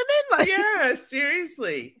white women? Like, yeah,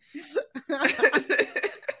 seriously.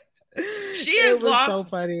 She has lost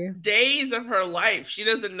days of her life. She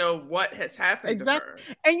doesn't know what has happened to her.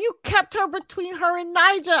 And you kept her between her and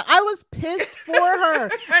Nyjah. I was pissed for her.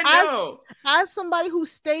 I know. As somebody who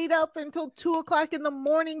stayed up until 2:00 in the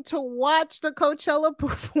morning to watch the Coachella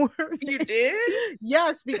performance. You did?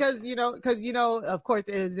 Yes, because of course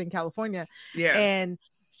it is in California. Yeah. And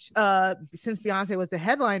since Beyonce was the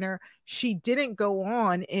headliner, she didn't go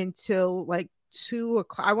on until like 2:00.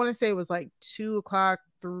 I want to say it was like 2:00,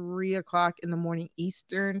 3:00 in the morning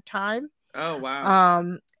Eastern time. Oh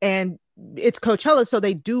wow. And it's Coachella, so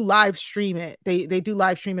they do live stream it. They do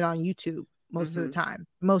live stream it on YouTube most of the time,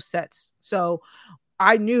 most sets. So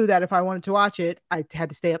I knew that if I wanted to watch it, I had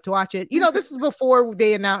to stay up to watch it. You know, this is before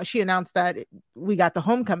she announced that we got the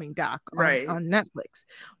Homecoming doc on Netflix.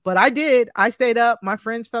 But I did. I stayed up. My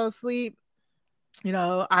friends fell asleep. You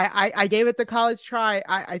know, I gave it the college try.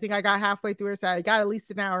 I think I got halfway through it, so I got at least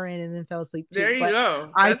an hour in and then fell asleep too. There you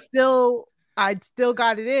go. I still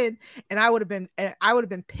got it in, and I would have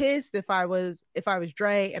been pissed if I was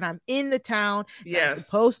Dre and I'm in the town I'm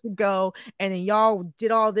supposed to go, and then y'all did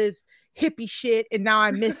all this hippie shit, and now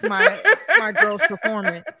I missed my girl's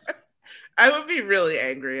performance. I would be really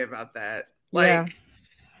angry about that. Like,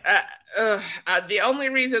 the only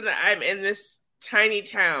reason that I'm in this tiny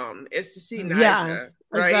town is to see Nyjah,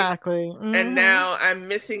 right? Exactly. Mm-hmm. And now I'm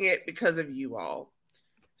missing it because of you all.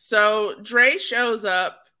 So Dre shows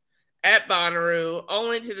up at Bonnaroo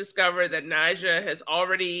only to discover that Nyjah has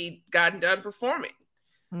already gotten done performing.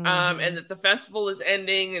 And that the festival is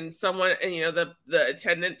ending, and someone, and you know, the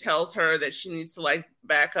attendant tells her that she needs to like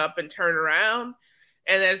back up and turn around.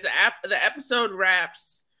 And as the episode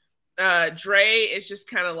wraps, Dre is just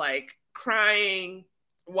kind of like crying,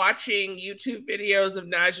 watching YouTube videos of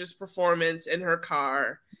Nyjah's performance in her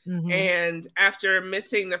car. And after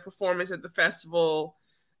missing the performance at the festival,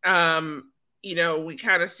 you know, we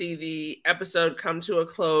kind of see the episode come to a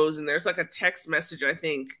close, and there's like a text message, I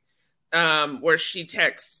think, where she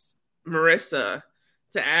texts Marissa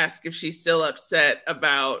to ask if she's still upset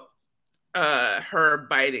about her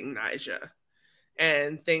biting Nyjah.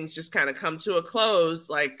 And things just kind of come to a close,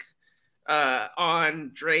 like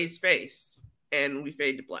on Dre's face, and we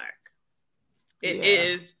fade to black. It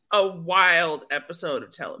is a wild episode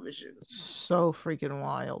of television. So freaking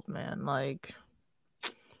wild, man. Like,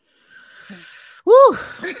 woo.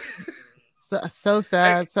 So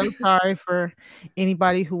sad. So sorry for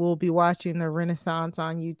anybody who will be watching the Renaissance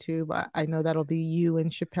on YouTube. I know that'll be you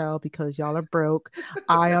and Chappelle because y'all are broke.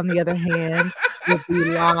 I, on the other hand, will be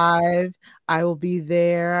live. I will be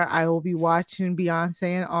there. I will be watching Beyonce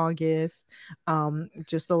in August.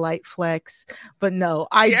 Just a light flex. But no,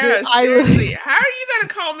 seriously. How are you gonna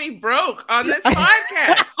call me broke on this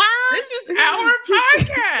podcast? This is our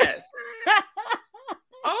podcast.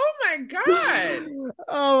 Oh my god!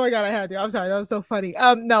 Oh my god! I had to. I'm sorry. That was so funny.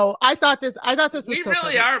 No, I thought this was we so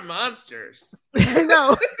really funny. are monsters. I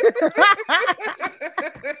know.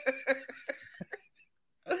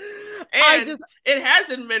 And it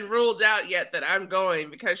hasn't been ruled out yet that I'm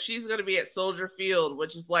going, because she's going to be at Soldier Field,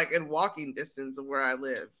 which is like in walking distance of where I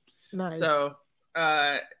live. Nice. So,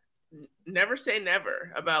 never say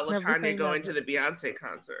never about LaTanya going to the Beyonce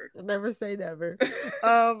concert. Never say never.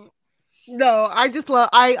 No, I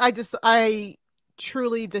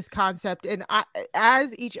truly, this concept, and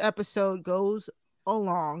as each episode goes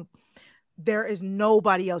along, there is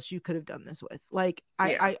nobody else you could have done this with. Like,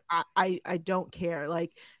 I don't care.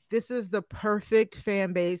 Like, this is the perfect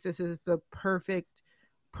fan base. This is the perfect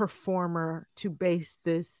performer to base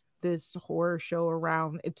this horror show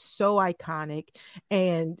around. It's so iconic.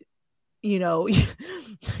 And you know,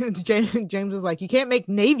 James was like, you can't make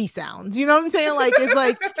Navy sounds. You know what I'm saying? Like, it's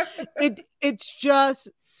like, it's just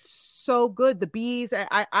so good. The bees,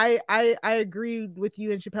 I agree with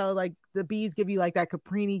you and Chappelle. Like, the bees give you like that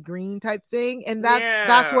Caprini green type thing. And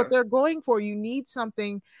that's what they're going for. You need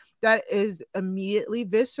something that is immediately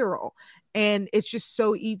visceral. And it's just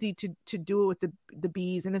so easy to do it with the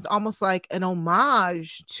bees. And it's almost like an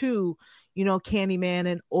homage to, you know, Candyman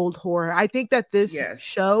and old horror. I think that this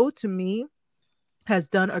show, to me, has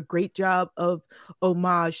done a great job of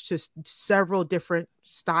homage to several different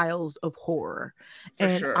styles of horror.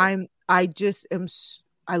 I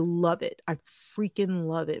love it. I freaking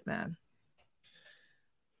love it, man.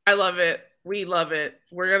 I love it. We love it.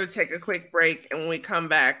 We're going to take a quick break, and when we come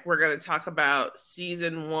back, we're going to talk about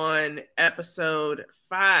season 1, episode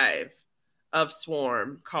 5 of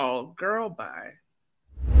Swarm, called Girl Bye.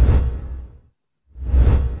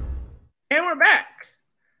 And we're back.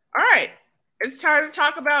 All right. It's time to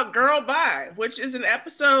talk about Girl Bye, which is an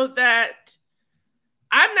episode that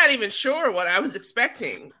I'm not even sure what I was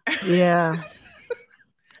expecting. Yeah.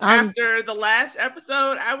 After the last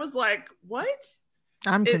episode, I was like, what?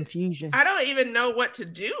 I'm confusion. I don't even know what to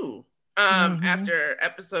do after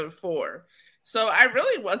episode 4. So I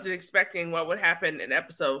really wasn't expecting what would happen in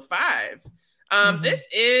episode 5. This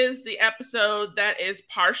is the episode that is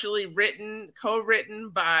partially co-written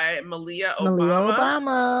by Malia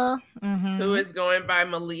Obama, who is going by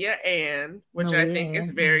Malia Ann, which I think is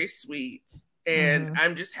very sweet. And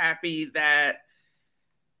I'm just happy that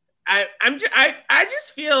I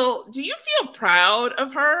just feel. Do you feel proud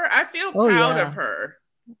of her? I feel proud of her.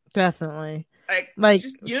 Definitely. Like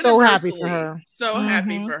just so happy for her. So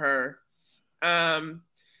happy for her.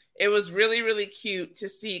 it was really, really cute to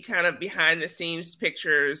see kind of behind the scenes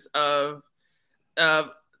pictures of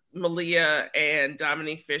Malia and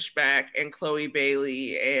Dominique Fishback and Chloe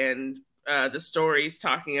Bailey, and the stories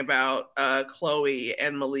talking about Chloe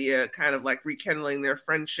and Malia kind of like rekindling their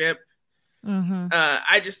friendship. Mm-hmm.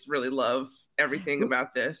 I just really love everything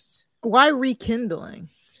about this. Why rekindling?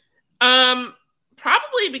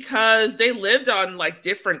 Probably because they lived on like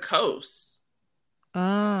different coasts.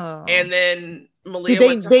 Oh. And then Malia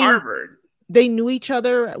went to Harvard. They knew each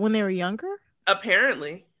other when they were younger?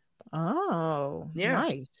 Apparently. Oh, yeah.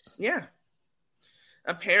 Nice. Yeah.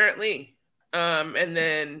 Apparently. And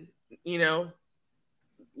then, you know,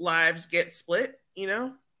 lives get split, you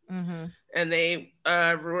know? Mm-hmm. And they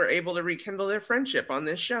were able to rekindle their friendship on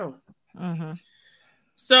this show. Mm-hmm.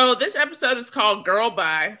 So this episode is called Girl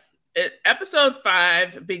Bye. Episode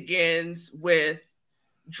 5 begins with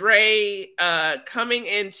Dre coming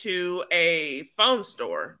into a phone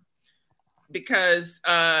store because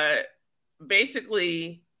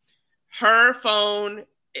basically her phone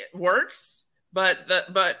works, but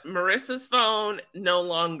Marissa's phone no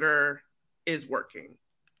longer is working.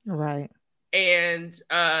 Right. And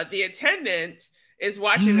the attendant is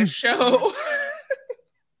watching a show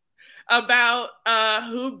about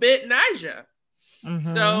who bit Nyjah.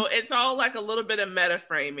 Mm-hmm. So it's all like a little bit of meta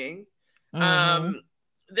framing. Mm-hmm.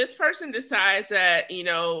 This person decides that, you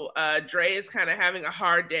know, Dre is kind of having a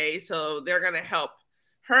hard day, so they're going to help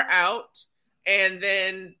her out. And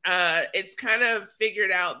then it's kind of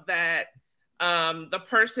figured out that the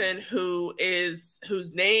person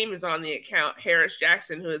whose name is on the account, Harris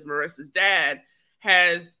Jackson, who is Marissa's dad,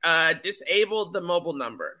 has disabled the mobile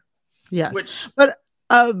number. Yes. But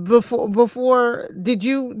before did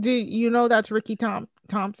you know that's Ricky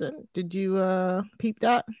Thompson? Did you peep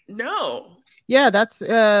that? No. Yeah, that's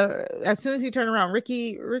as soon as you turn around,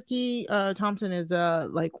 Ricky Thompson is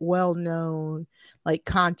like well-known like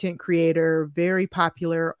content creator, very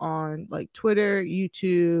popular on like Twitter,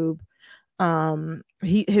 YouTube.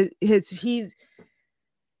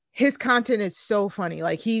 His content is so funny.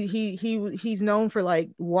 Like he's known for like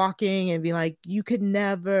walking and being like, you could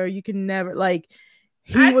never like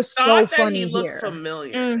he was so funny. He looked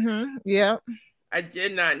familiar. Mm-hmm. Yeah. I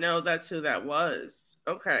did not know that's who that was.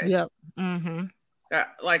 Okay. Yep. Mm-hmm.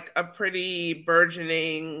 Like a pretty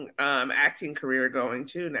burgeoning acting career going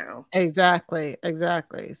too now. Exactly.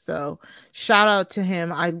 So shout out to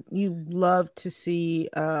him. You love to see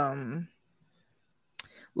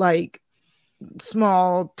like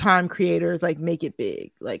small time creators like make it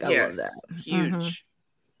big. Like I love that. Huge. Mm-hmm.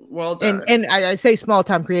 Well done. And I say small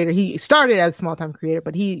time creator. He started as a small time creator,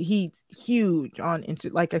 but he's huge on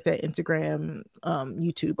like I said, Instagram,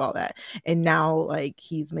 YouTube, all that. And now like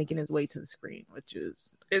he's making his way to the screen, which is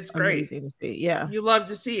great to see. Yeah, you love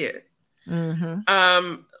to see it.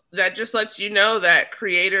 Mm-hmm. That just lets you know that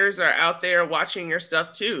creators are out there watching your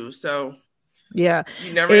stuff too. So yeah,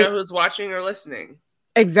 you never know who's watching or listening.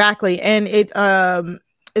 Exactly, and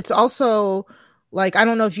it's also. Like, I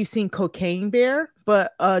don't know if you've seen Cocaine Bear,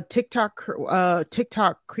 but TikTok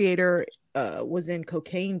creator was in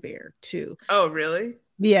Cocaine Bear too. Oh, really?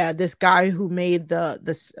 Yeah, this guy who made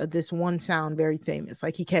this one sound very famous.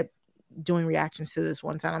 Like he kept doing reactions to this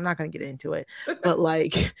one sound. I'm not going to get into it, but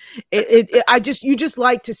like you just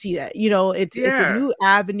like to see that, you know, it's a new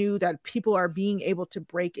avenue that people are being able to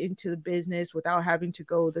break into the business without having to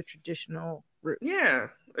go the traditional route. Yeah,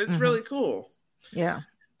 it's really cool. Yeah.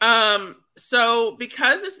 So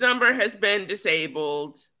because this number has been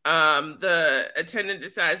disabled, the attendant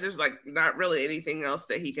decides there's like not really anything else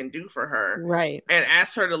that he can do for her. Right. And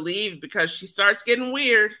asks her to leave because she starts getting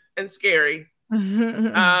weird and scary.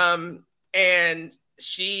 And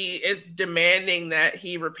she is demanding that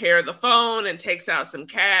he repair the phone and takes out some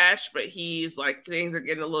cash, but he's like, things are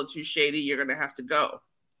getting a little too shady. You're going to have to go.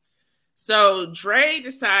 So Dre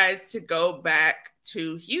decides to go back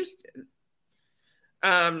to Houston.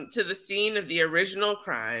 To the scene of the original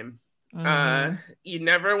crime. You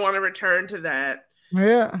never want to return to that.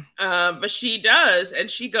 Yeah. But she does, and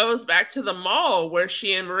she goes back to the mall where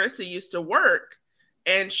she and Marissa used to work,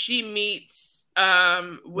 and she meets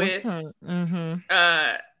with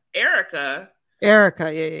Erica.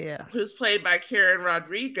 Yeah. Who's played by Karen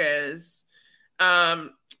Rodriguez. And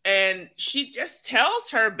she just tells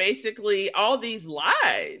her basically all these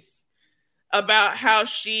lies about how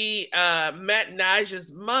she met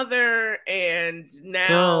Nyjah's mother, and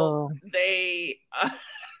now they.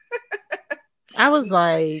 I was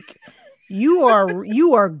like, you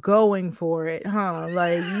are going for it, huh?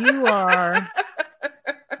 Like you are.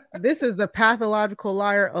 This is the pathological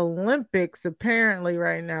liar Olympics apparently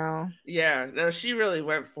right now. Yeah, no, she really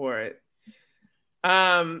went for it.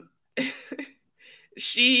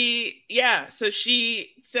 so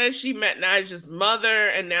she says she met Nigel's mother,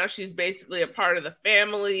 and now she's basically a part of the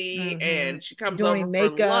family, and she comes doing over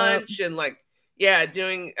makeup for lunch and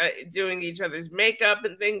doing each other's makeup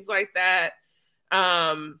and things like that.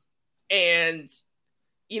 And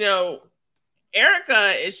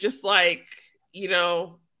Erica is just like,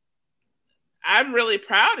 I'm really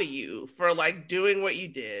proud of you for doing what you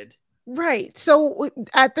did. Right. So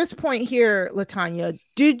at this point here, LaTanya,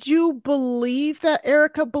 did you believe that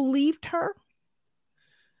Erica believed her?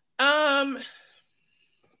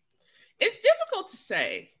 It's difficult to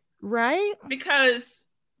say. Right. Because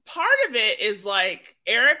part of it is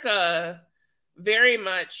Erica very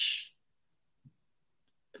much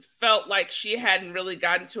felt like she hadn't really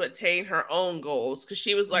gotten to attain her own goals, because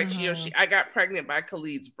she was like, I got pregnant by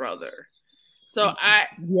Khalid's brother. So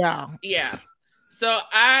So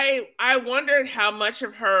I wondered how much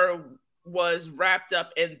of her was wrapped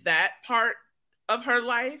up in that part of her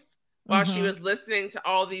life while she was listening to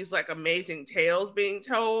all these amazing tales being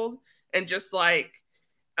told and just went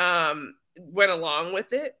along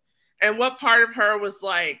with it. And what part of her was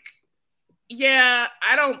like, yeah,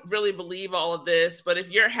 I don't really believe all of this, but if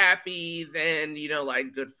you're happy, then,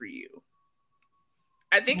 good for you.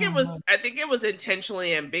 I think it was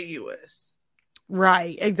intentionally ambiguous.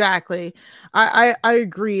 Right, exactly. I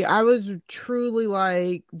agree. I was truly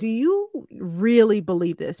like, do you really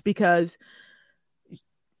believe this? But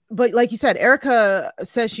like you said, Erica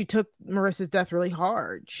says she took Marissa's death really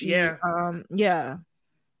hard. She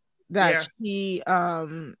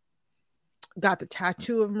got the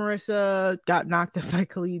tattoo of Marissa, got knocked up by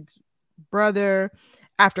Khalid's brother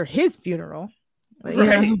after his funeral.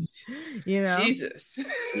 Right. Jesus.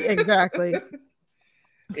 Exactly.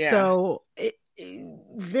 So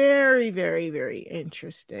very, very, very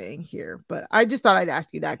interesting here. But I just thought I'd ask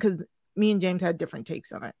you that because me and James had different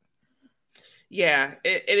takes on it. Yeah,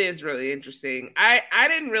 it is really interesting. I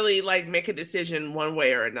didn't really make a decision one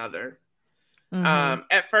way or another.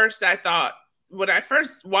 At first I thought,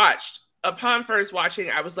 upon first watching,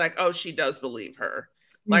 I was like, oh, she does believe her.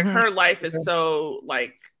 Her life is so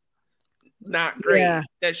not great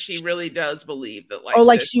that she really does believe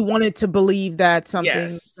that she wanted to believe that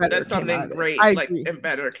something great and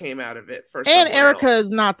better came out of it for and Erica else. Is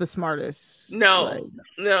not the smartest. No,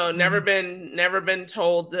 never been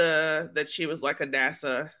told that she was a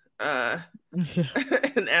NASA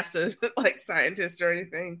NASA scientist or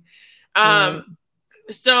anything.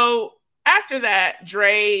 So after that,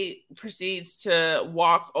 Dre proceeds to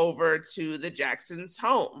walk over to the Jacksons'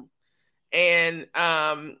 home, and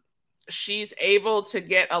she's able to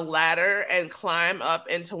get a ladder and climb up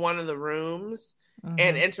into one of the rooms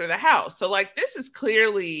and enter the house. So this is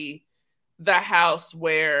clearly the house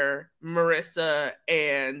where Marissa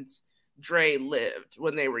and Dre lived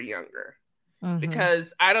when they were younger.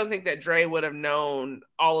 Because I don't think that Dre would have known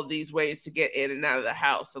all of these ways to get in and out of the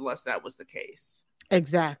house unless that was the case.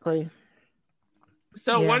 Exactly.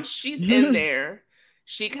 So once she's in there,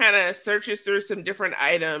 she kind of searches through some different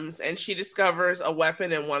items and she discovers a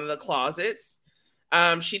weapon in one of the closets.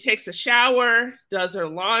 She takes a shower, does her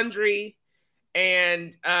laundry,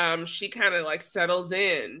 and she kind of settles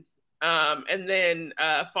in and then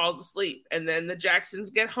falls asleep. And then the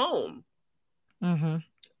Jacksons get home.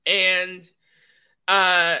 And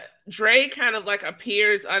Dre kind of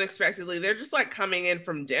appears unexpectedly. They're just coming in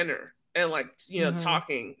from dinner and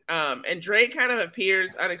talking. And Dre kind of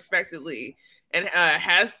appears unexpectedly and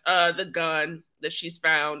has the gun that she's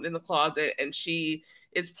found in the closet, and she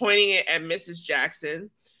is pointing it at Mrs. Jackson,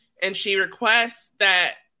 and she requests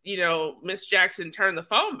that Miss Jackson turn the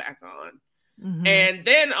phone back on. And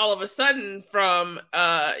then all of a sudden, from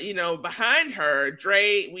behind her,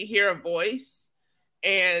 we hear a voice,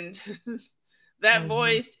 and that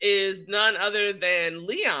voice is none other than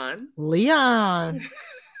Leon.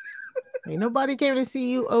 Ain't nobody came to see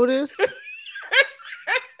you, Otis.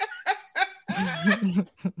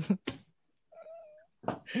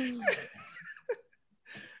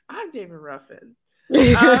 I'm David Ruffin.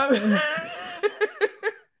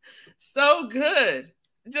 So good.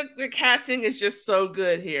 The casting is just so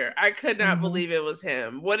good here. I could not believe it was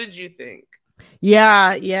him. What did you think?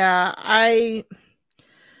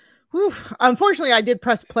 Unfortunately, I did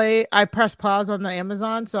press play. I pressed pause on the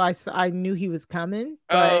Amazon, so I knew he was coming.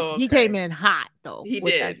 But he came in hot though. He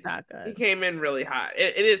did. He came in really hot.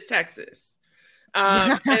 It is Texas.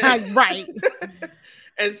 Right.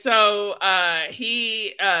 And so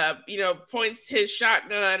he points his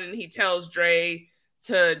shotgun and he tells Dre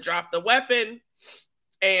to drop the weapon,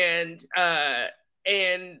 and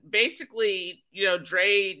basically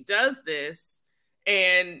Dre does this,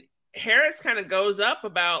 and Harris kind of goes off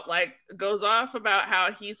about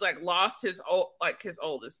how he's like lost his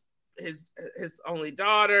only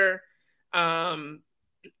daughter,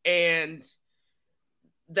 and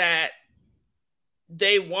that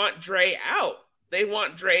they want Dre out. They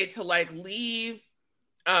want Dre to like leave,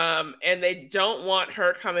 and they don't want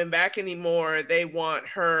her coming back anymore. They want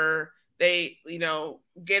her. They,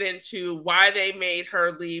 get into why they made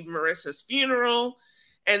her leave Marissa's funeral.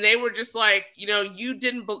 And they were just like, you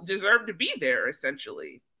didn't deserve to be there,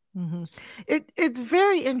 essentially. Mm-hmm. It's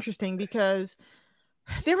very interesting because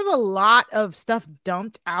there was a lot of stuff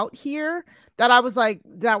dumped out here that I was like,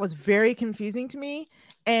 that was very confusing to me.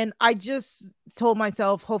 And I just told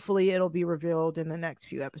myself, hopefully it'll be revealed in the next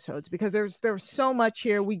few episodes, because there's so much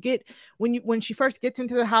here. We get when she first gets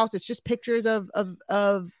into the house, it's just pictures of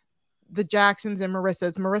the Jacksons and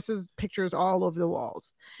Marissa's pictures all over the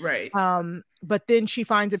walls. Right. But then she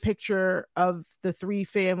finds a picture of the three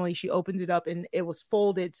families. She opens it up and it was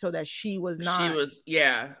folded so that she was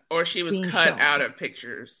cut out of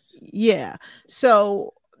pictures. Yeah.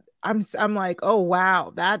 So I'm like, oh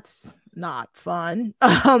wow, that's not fun.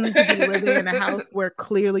 To be living in a house where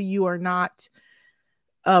clearly you are not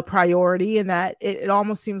a priority, and that it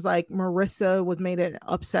almost seems like Marissa was made an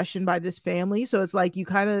obsession by this family. So it's like you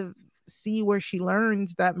kind of see where she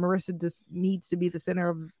learns that Marissa just needs to be the center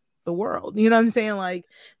of the world. You know what I'm saying? Like,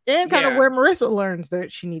 and kind of where Marissa learns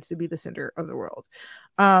that she needs to be the center of the world.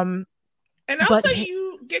 And also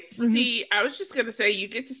you get to see, I was just going to say, you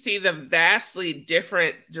get to see the vastly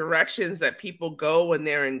different directions that people go when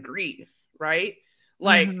they're in grief, right?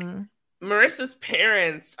 Like Marissa's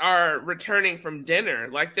parents are returning from dinner.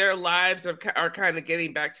 Like their lives are kind of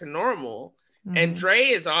getting back to normal. And Dre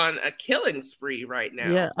is on a killing spree right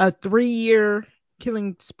now. Yeah, a 3-year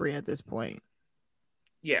killing spree at this point.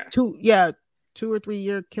 Yeah. 2 or 3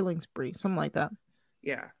 year killing spree, something like that.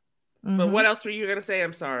 Yeah. But what else were you gonna say?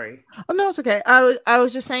 I'm sorry. Oh no, it's okay. I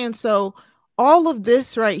was just saying, so all of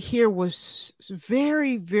this right here was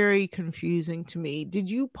very, very confusing to me. Did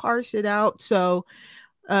you parse it out? So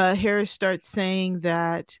Harris starts saying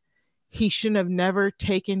that he shouldn't have never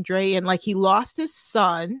taken Dre, and like he lost his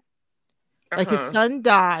son. Like his son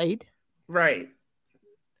died. Right.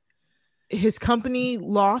 His company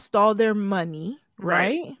lost all their money.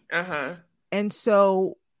 Right. And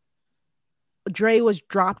so Dre was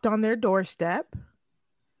dropped on their doorstep.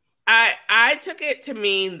 I took it to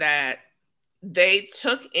mean that they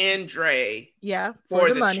took in Dre. Yeah. For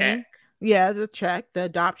the money. Check. Yeah. The check, the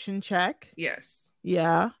adoption check. Yes.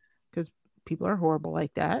 Yeah. Because people are horrible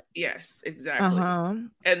like that. Yes, exactly.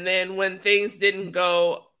 And then when things didn't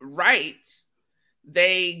go right,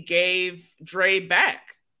 they gave Dre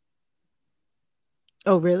back.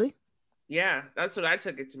 Oh, really? Yeah, that's what I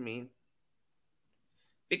took it to mean.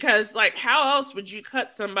 Because, like, how else would you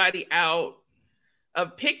cut somebody out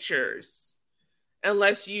of pictures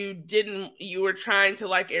unless you were trying to,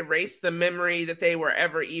 like, erase the memory that they were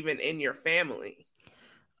ever even in your family?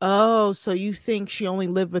 Oh, so you think she only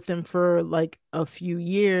lived with them for, like, a few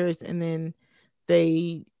years and then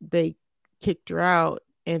they kicked her out,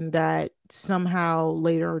 and that somehow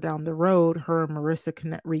later down the road, her and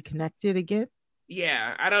Marissa reconnected again?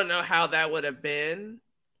 Yeah, I don't know how that would have been.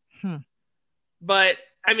 But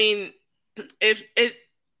I mean,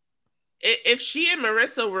 if she and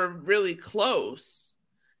Marissa were really close,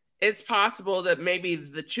 it's possible that maybe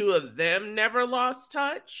the two of them never lost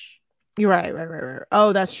touch. You're right.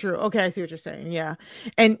 Oh, that's true. Okay, I see what you're saying. Yeah.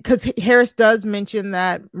 And because Harris does mention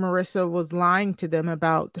that Marissa was lying to them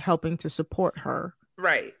about helping to support her.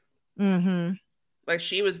 Right. Like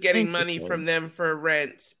she was getting money from them for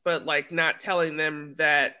rent, but like not telling them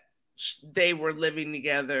that they were living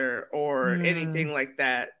together or anything like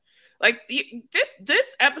that. Like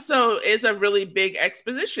this episode is a really big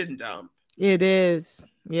exposition dump. It is.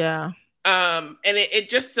 Yeah. And it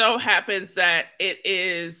just so happens that it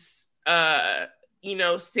is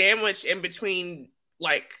sandwiched in between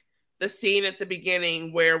like the scene at the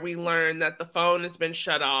beginning where we learn that the phone has been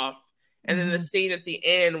shut off, and then the scene at the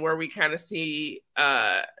end where we kind of see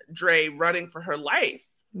Dre running for her life.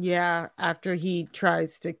 Yeah, after he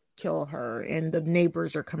tries to kill her and the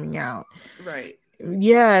neighbors are coming out. Right.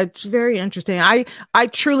 Yeah, it's very interesting. I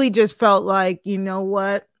truly just felt like, you know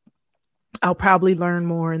what? I'll probably learn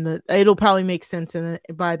more it'll probably make sense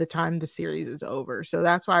by the time the series is over. So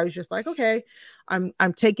that's why I was just like, okay, I'm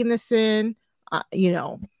taking this in,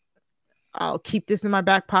 I'll keep this in my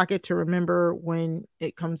back pocket to remember when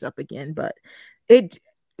it comes up again. But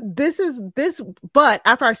but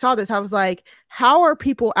after I saw this, I was like, how are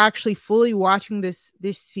people actually fully watching this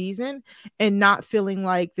season and not feeling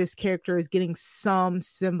like this character is getting some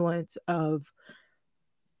semblance of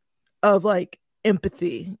of like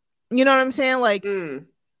empathy. You know what I'm saying? Like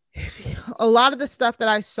a lot of the stuff that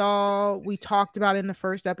I saw, we talked about in the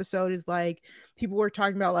first episode is like people were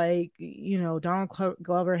talking about like, you know, Donald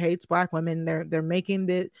Glover hates Black women. They're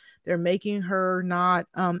making her not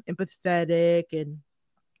empathetic, and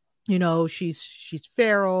you know she's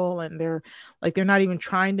feral, and they're not even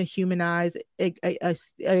trying to humanize a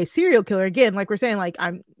serial killer. Again, like we're saying, like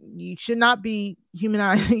you should not be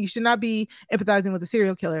humanized. You should not be empathizing with a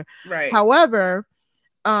serial killer. Right. However,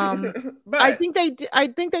 but I think they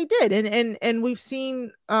did, and we've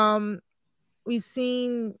seen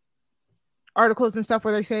articles and stuff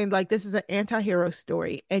where they're saying like this is an anti-hero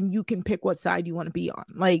story and you can pick what side you want to be on,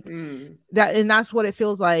 like that, and that's what it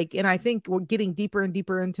feels like. And I think we're getting deeper and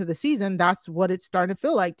deeper into the season. That's what it's starting to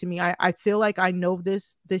feel like to me. I feel like I know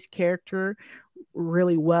this character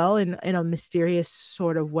really well in a mysterious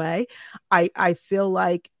sort of way. I feel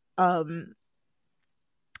like I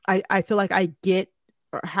feel like I get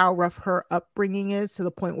how rough her upbringing is, to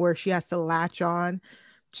the point where she has to latch on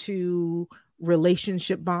to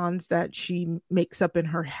relationship bonds that she makes up in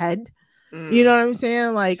her head. You know what I'm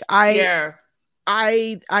saying? Like I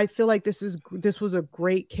feel like this was a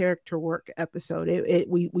great character work episode.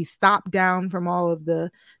 We stopped down from all of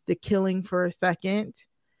the killing for a second,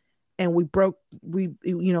 and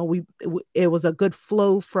it was a good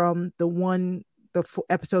flow from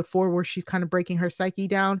episode 4 where she's kind of breaking her psyche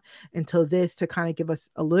down until this, to kind of give us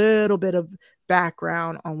a little bit of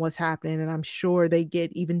background on what's happening. And I'm sure they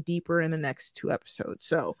get even deeper in the next 2 episodes.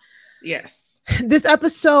 So yes, this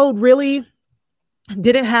episode really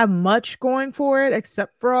didn't have much going for it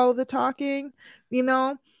except for all of the talking, you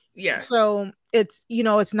know. Yes. So it's, you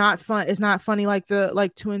know, it's not fun. It's not funny like 2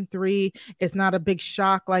 and 3. It's not a big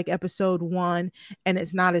shock like episode 1, and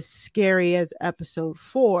it's not as scary as episode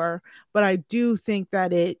 4. But I do think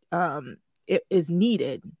that it is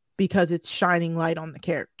needed because it's shining light on the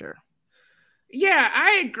character. Yeah,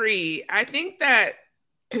 I agree. I think that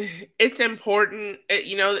it's important,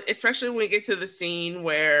 you know, especially when we get to the scene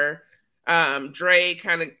where Dre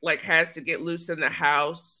kind of like has to get loose in the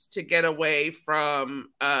house to get away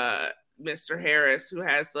from Mr. Harris, who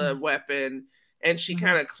has the weapon, and she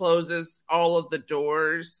kind of closes all of the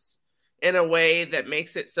doors in a way that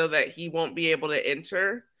makes it so that he won't be able to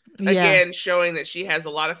enter. Again, showing that she has a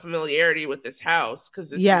lot of familiarity with this house, because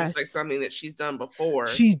this seems like something that she's done before.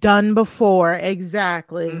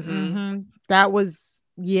 Exactly. That was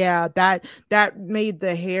that made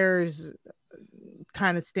the hairs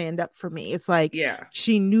kind of stand up for me. It's like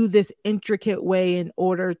she knew this intricate way in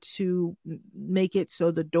order to make it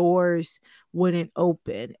so the doors wouldn't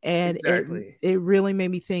open, and it really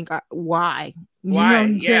made me think, why do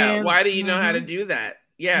you know how to do that?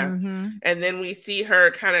 And then we see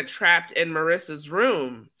her kind of trapped in Marissa's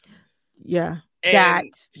room, and that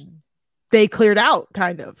they cleared out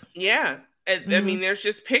kind of. I mean, there's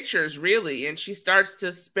just pictures really, and she starts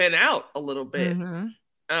to spin out a little bit.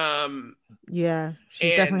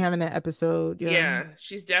 She's definitely having an episode.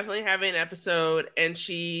 She's definitely having an episode, and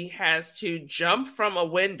she has to jump from a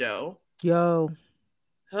window.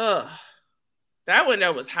 That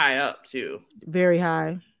window was high up too. Very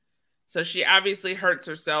high. So she obviously hurts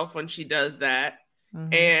herself when she does that.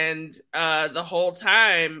 And the whole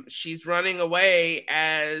time she's running away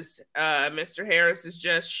as Mr. Harris is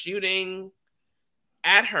just shooting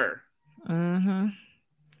at her.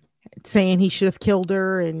 Saying he should have killed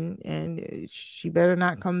her, and she better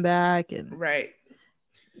not come back, and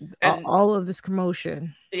and all of this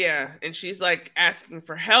commotion. And she's like asking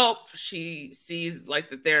for help. She sees like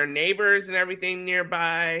that there are neighbors and everything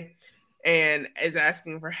nearby, and is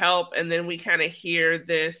asking for help. And then we kind of hear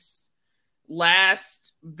this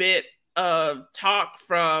last bit of talk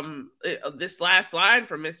from this last line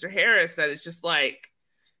from Mr. Harris that is just like,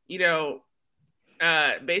 you know,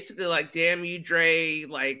 basically like, damn you, Dre,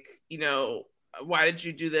 like, you know, why did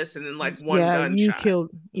you do this? And then like one gunshot.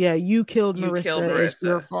 You killed Marissa. It's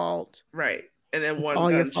your fault. Right. And then one all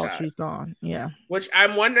gunshot. Your fault, she's gone. Which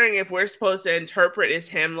I'm wondering if we're supposed to interpret as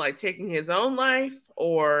him like taking his own life,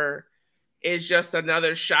 or is just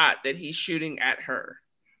another shot that he's shooting at her.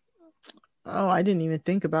 Oh, I didn't even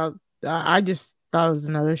think about that. I just thought it was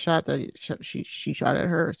another shot that she shot at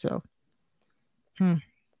her. So,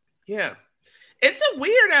 yeah. It's a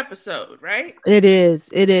weird episode, right? It is.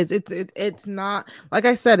 It's not, like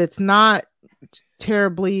I said, it's not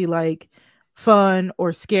terribly like fun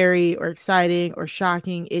or scary or exciting or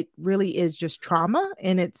shocking. It really is just trauma,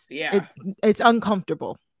 and it's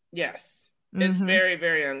uncomfortable. Yes. It's very,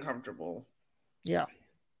 very uncomfortable.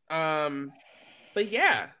 But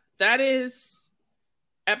yeah, that is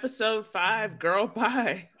episode 5, Girl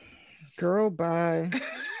Bye. Girl Bye.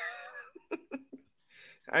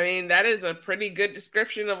 I mean, that is a pretty good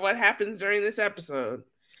description of what happens during this episode.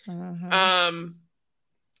 Mm-hmm.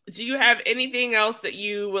 Do you have anything else that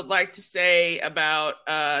you would like to say about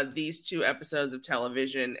these 2 episodes of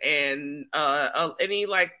television, and any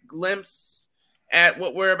like glimpse at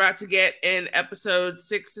what we're about to get in episodes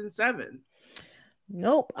 6 and 7?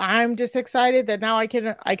 Nope. I'm just excited that now I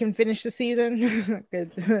can finish the season.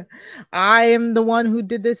 I am the one who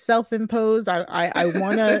did this self-imposed. I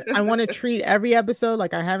wanna treat every episode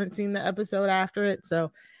like I haven't seen the episode after it.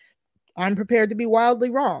 So I'm prepared to be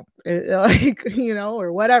wildly wrong, like,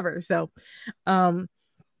 or whatever. So, I'm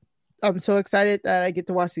so excited that I get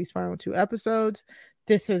to watch these final 2 episodes.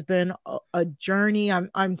 This has been a journey.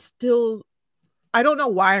 I'm still, I don't know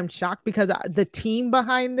why I'm shocked, because the team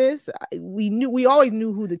behind this, we always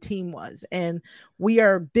knew who the team was, and we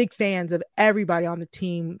are big fans of everybody on the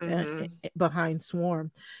team behind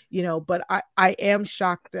Swarm, but I am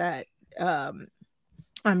shocked that,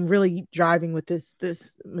 I'm really driving with this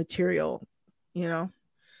material,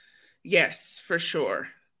 Yes, for sure.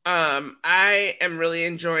 I am really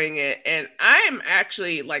enjoying it, and I am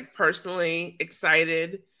actually like personally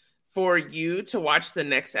excited for you to watch the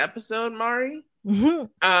next episode, Mari.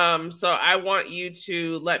 Mm-hmm. So I want you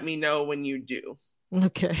to let me know when you do.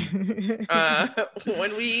 Okay.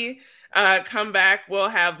 When we come back, we'll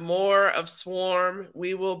have more of Swarm.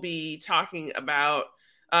 We will be talking about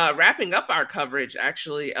wrapping up our coverage,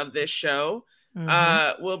 actually, of this show.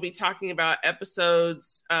 Mm-hmm. We'll be talking about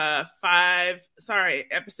episodes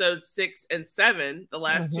 6 and 7, the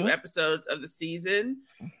last 2 episodes of the season,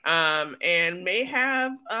 and may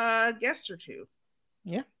have a guest or 2.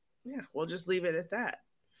 Yeah, we'll just leave it at that.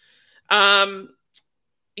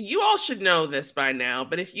 You all should know this by now,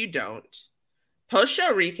 but if you don't, Post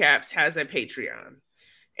Show Recaps has a Patreon.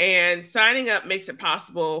 And signing up makes it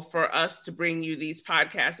possible for us to bring you these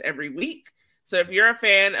podcasts every week. So if you're a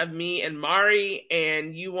fan of me and Mari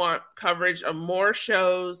and you want coverage of more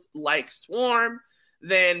shows like Swarm,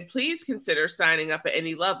 then please consider signing up at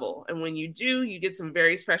any level. And when you do, you get some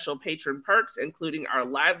very special patron perks, including our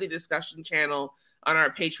lively discussion channel on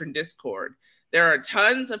our patron Discord. There are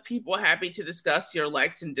tons of people happy to discuss your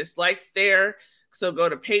likes and dislikes there. So go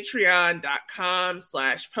to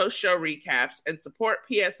patreon.com/postshowrecaps and support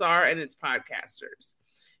PSR and its podcasters.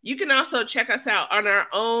 You can also check us out on our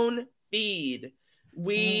own feed.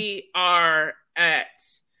 We are at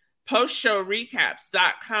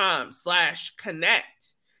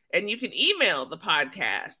postshowrecaps.com/connect. And you can email the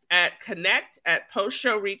podcast at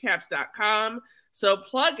connect@postshowrecaps.com. So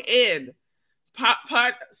plug in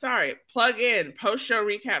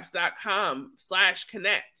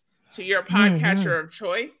postshowrecaps.com/connect to your podcatcher of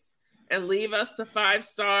choice and leave us the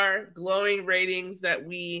 5-star glowing ratings that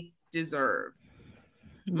we deserve.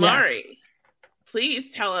 Yeah. Mari,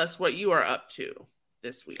 please tell us what you are up to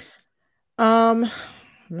this week. Man,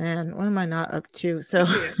 what am I not up to? So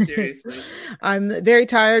yeah, seriously. I'm very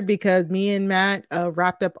tired because me and Matt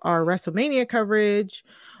wrapped up our WrestleMania coverage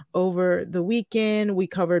over the weekend. We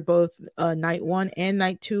covered both night 1 and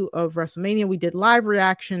night 2 of WrestleMania. We did live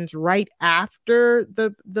reactions right after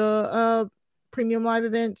the premium live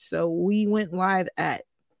event. So we went live at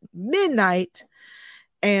midnight,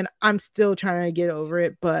 and I'm still trying to get over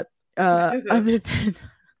it. But other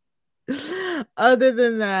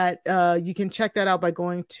than that, you can check that out by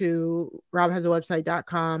going to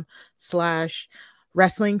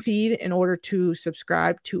robhasawebsite.com/wrestling feed in order to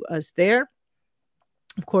subscribe to us there.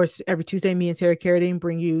 Of course, every Tuesday, me and Sarah Carradine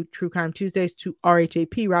bring you True Crime Tuesdays to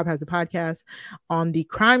RHAP. Rob has a podcast on the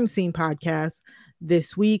Crime Scene podcast.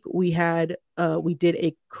 This week, we did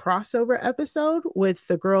a crossover episode with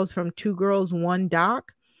the girls from Two Girls, One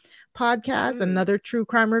Doc podcast, another true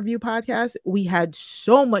crime review podcast. We had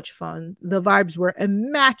so much fun. The vibes were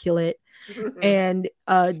immaculate. And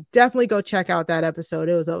definitely go check out that episode.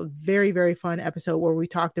 It was a very, very fun episode where we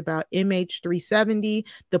talked about MH370,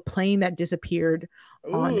 the plane that disappeared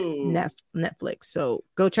on Netflix. So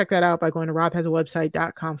go check that out by going to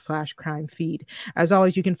robhasawebsite.com/crime feed. As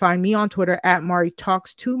always, you can find me on Twitter at Mari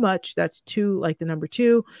Talks Too Much. That's 2 like the number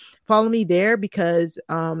 2. Follow me there because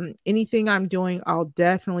anything I'm doing, I'll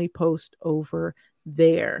definitely post over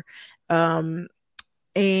there.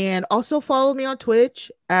 And also follow me on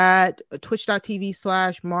Twitch at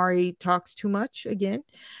twitch.tv/Mari Talks Too Much again.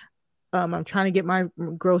 I'm trying to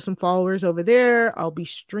grow some followers over there. I'll be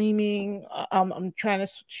streaming. I'm trying to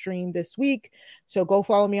stream this week. So go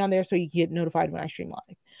follow me on there so you can get notified when I stream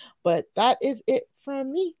live. But that is it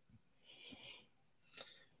from me.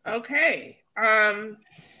 Okay.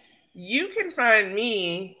 You can find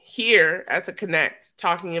me here at the Connect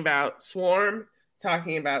talking about Swarm,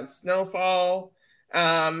 talking about Snowfall,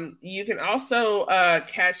 You can also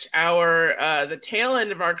catch the tail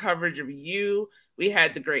end of our coverage of You. We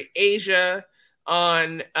had the great Asia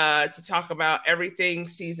on to talk about everything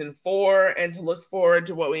season 4 and to look forward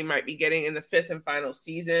to what we might be getting in the 5th and final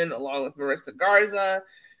season, along with Marissa Garza.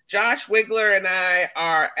 Josh Wigler and I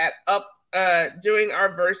are doing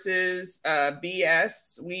our versus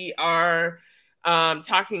BS. We are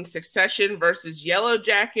talking Succession versus Yellow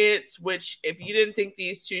Jackets, which if you didn't think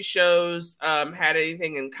these two shows had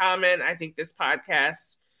anything in common, I think this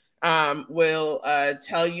podcast will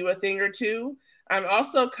tell you a thing or two. I'm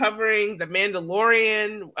also covering The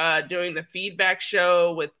Mandalorian, doing the feedback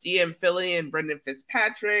show with DM Philly and Brendan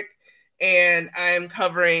Fitzpatrick. And I'm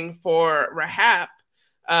covering for Rahap,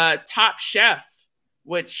 Top Chef,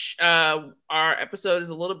 which our episode is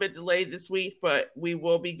a little bit delayed this week, but we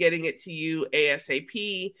will be getting it to you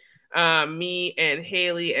ASAP. Me and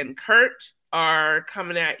Haley and Kurt are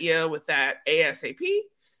coming at you with that ASAP.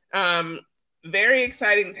 Very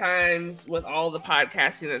exciting times with all the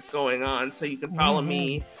podcasting that's going on. So you can follow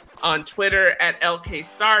me on Twitter at LK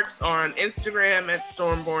Starks or on Instagram at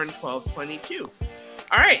Stormborn1222.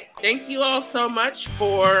 All right. Thank you all so much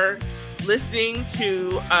for listening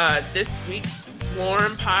to this week's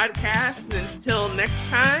Swarm podcast. And until next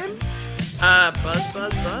time, buzz,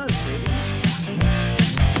 buzz, buzz, baby.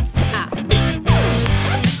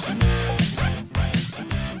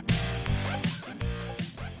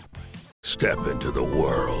 Step into the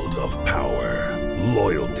world of power,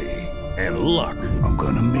 loyalty, and luck. I'm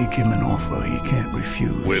gonna make him an offer he can't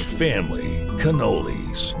refuse. With family,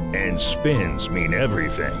 cannolis, and spins mean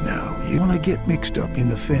everything. Now, you wanna get mixed up in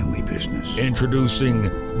the family business. Introducing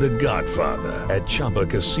The Godfather at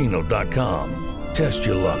ChumbaCasino.com. Test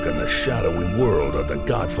your luck in the shadowy world of The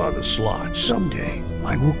Godfather slot. Someday,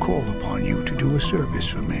 I will call upon you to do a service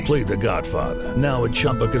for me. Play The Godfather, now at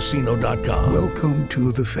ChumbaCasino.com. Welcome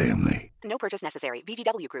to the family. No purchase necessary.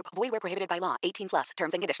 VGW Group. Void where prohibited by law. 18+.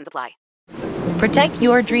 Terms and conditions apply. Protect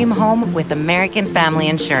your dream home with American Family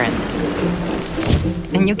Insurance.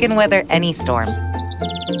 And you can weather any storm.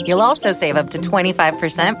 You'll also save up to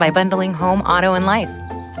 25% by bundling home, auto, and life.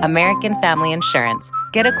 American Family Insurance.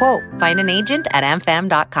 Get a quote. Find an agent at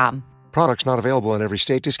amfam.com. Products not available in every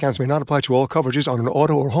state. Discounts may not apply to all coverages on an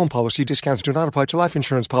auto or home policy. Discounts do not apply to life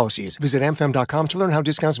insurance policies. Visit amfam.com to learn how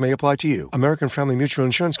discounts may apply to you. American Family Mutual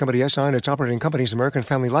Insurance Company, SI, and its operating companies, American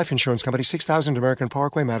Family Life Insurance Company, 6000 American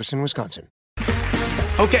Parkway, Madison, Wisconsin.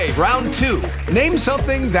 Okay, round 2. Name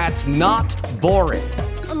something that's not boring.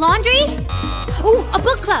 A laundry? Ooh, a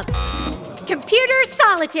book club. Computer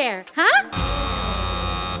solitaire, huh?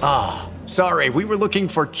 Ah, sorry, we were looking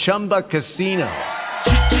for Chumba Casino.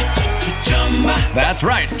 That's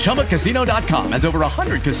right. ChumbaCasino.com has over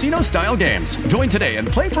 100 casino-style games. Join today and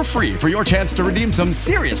play for free for your chance to redeem some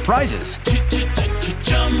serious prizes.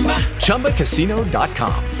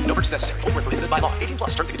 ChumbaCasino.com. No purchase necessary. Void where prohibited by law.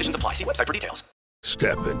 18+. Terms and conditions apply. See website for details.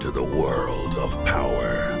 Step into the world of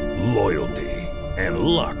power, loyalty, and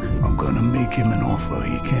luck. I'm gonna make him an offer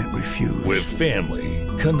he can't refuse. With family,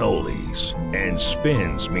 cannolis, and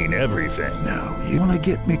spins mean everything. Now, you wanna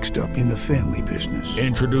get mixed up in the family business.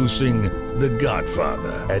 Introducing The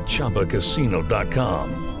Godfather at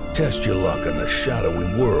ChumbaCasino.com. Test your luck in the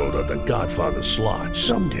shadowy world of The Godfather slot.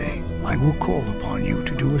 Someday, I will call upon you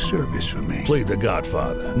to do a service for me. Play The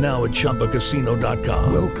Godfather, now at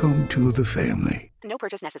ChumbaCasino.com. Welcome to the family. No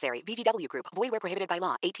purchase necessary. VGW Group. Void where prohibited by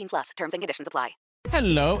law. 18+. Terms and conditions apply.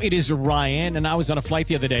 Hello, it is Ryan, and I was on a flight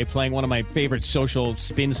the other day playing one of my favorite social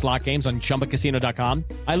spin slot games on ChumbaCasino.com.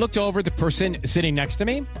 I looked over the person sitting next to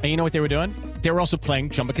me, and you know what they were doing? They were also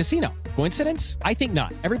playing Chumba Casino. Coincidence? I think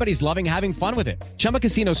not. Everybody's loving having fun with it. Chumba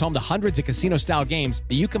Casino is home to hundreds of casino-style games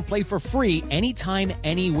that you can play for free anytime,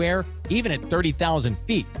 anywhere, even at 30,000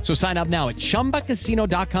 feet. So sign up now at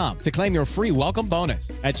ChumbaCasino.com to claim your free welcome bonus.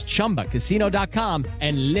 That's ChumbaCasino.com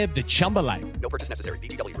and live the Chumba life. No purchase necessary.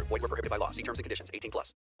 VGW Group. Void where prohibited by law. See terms and conditions.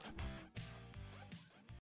 18+.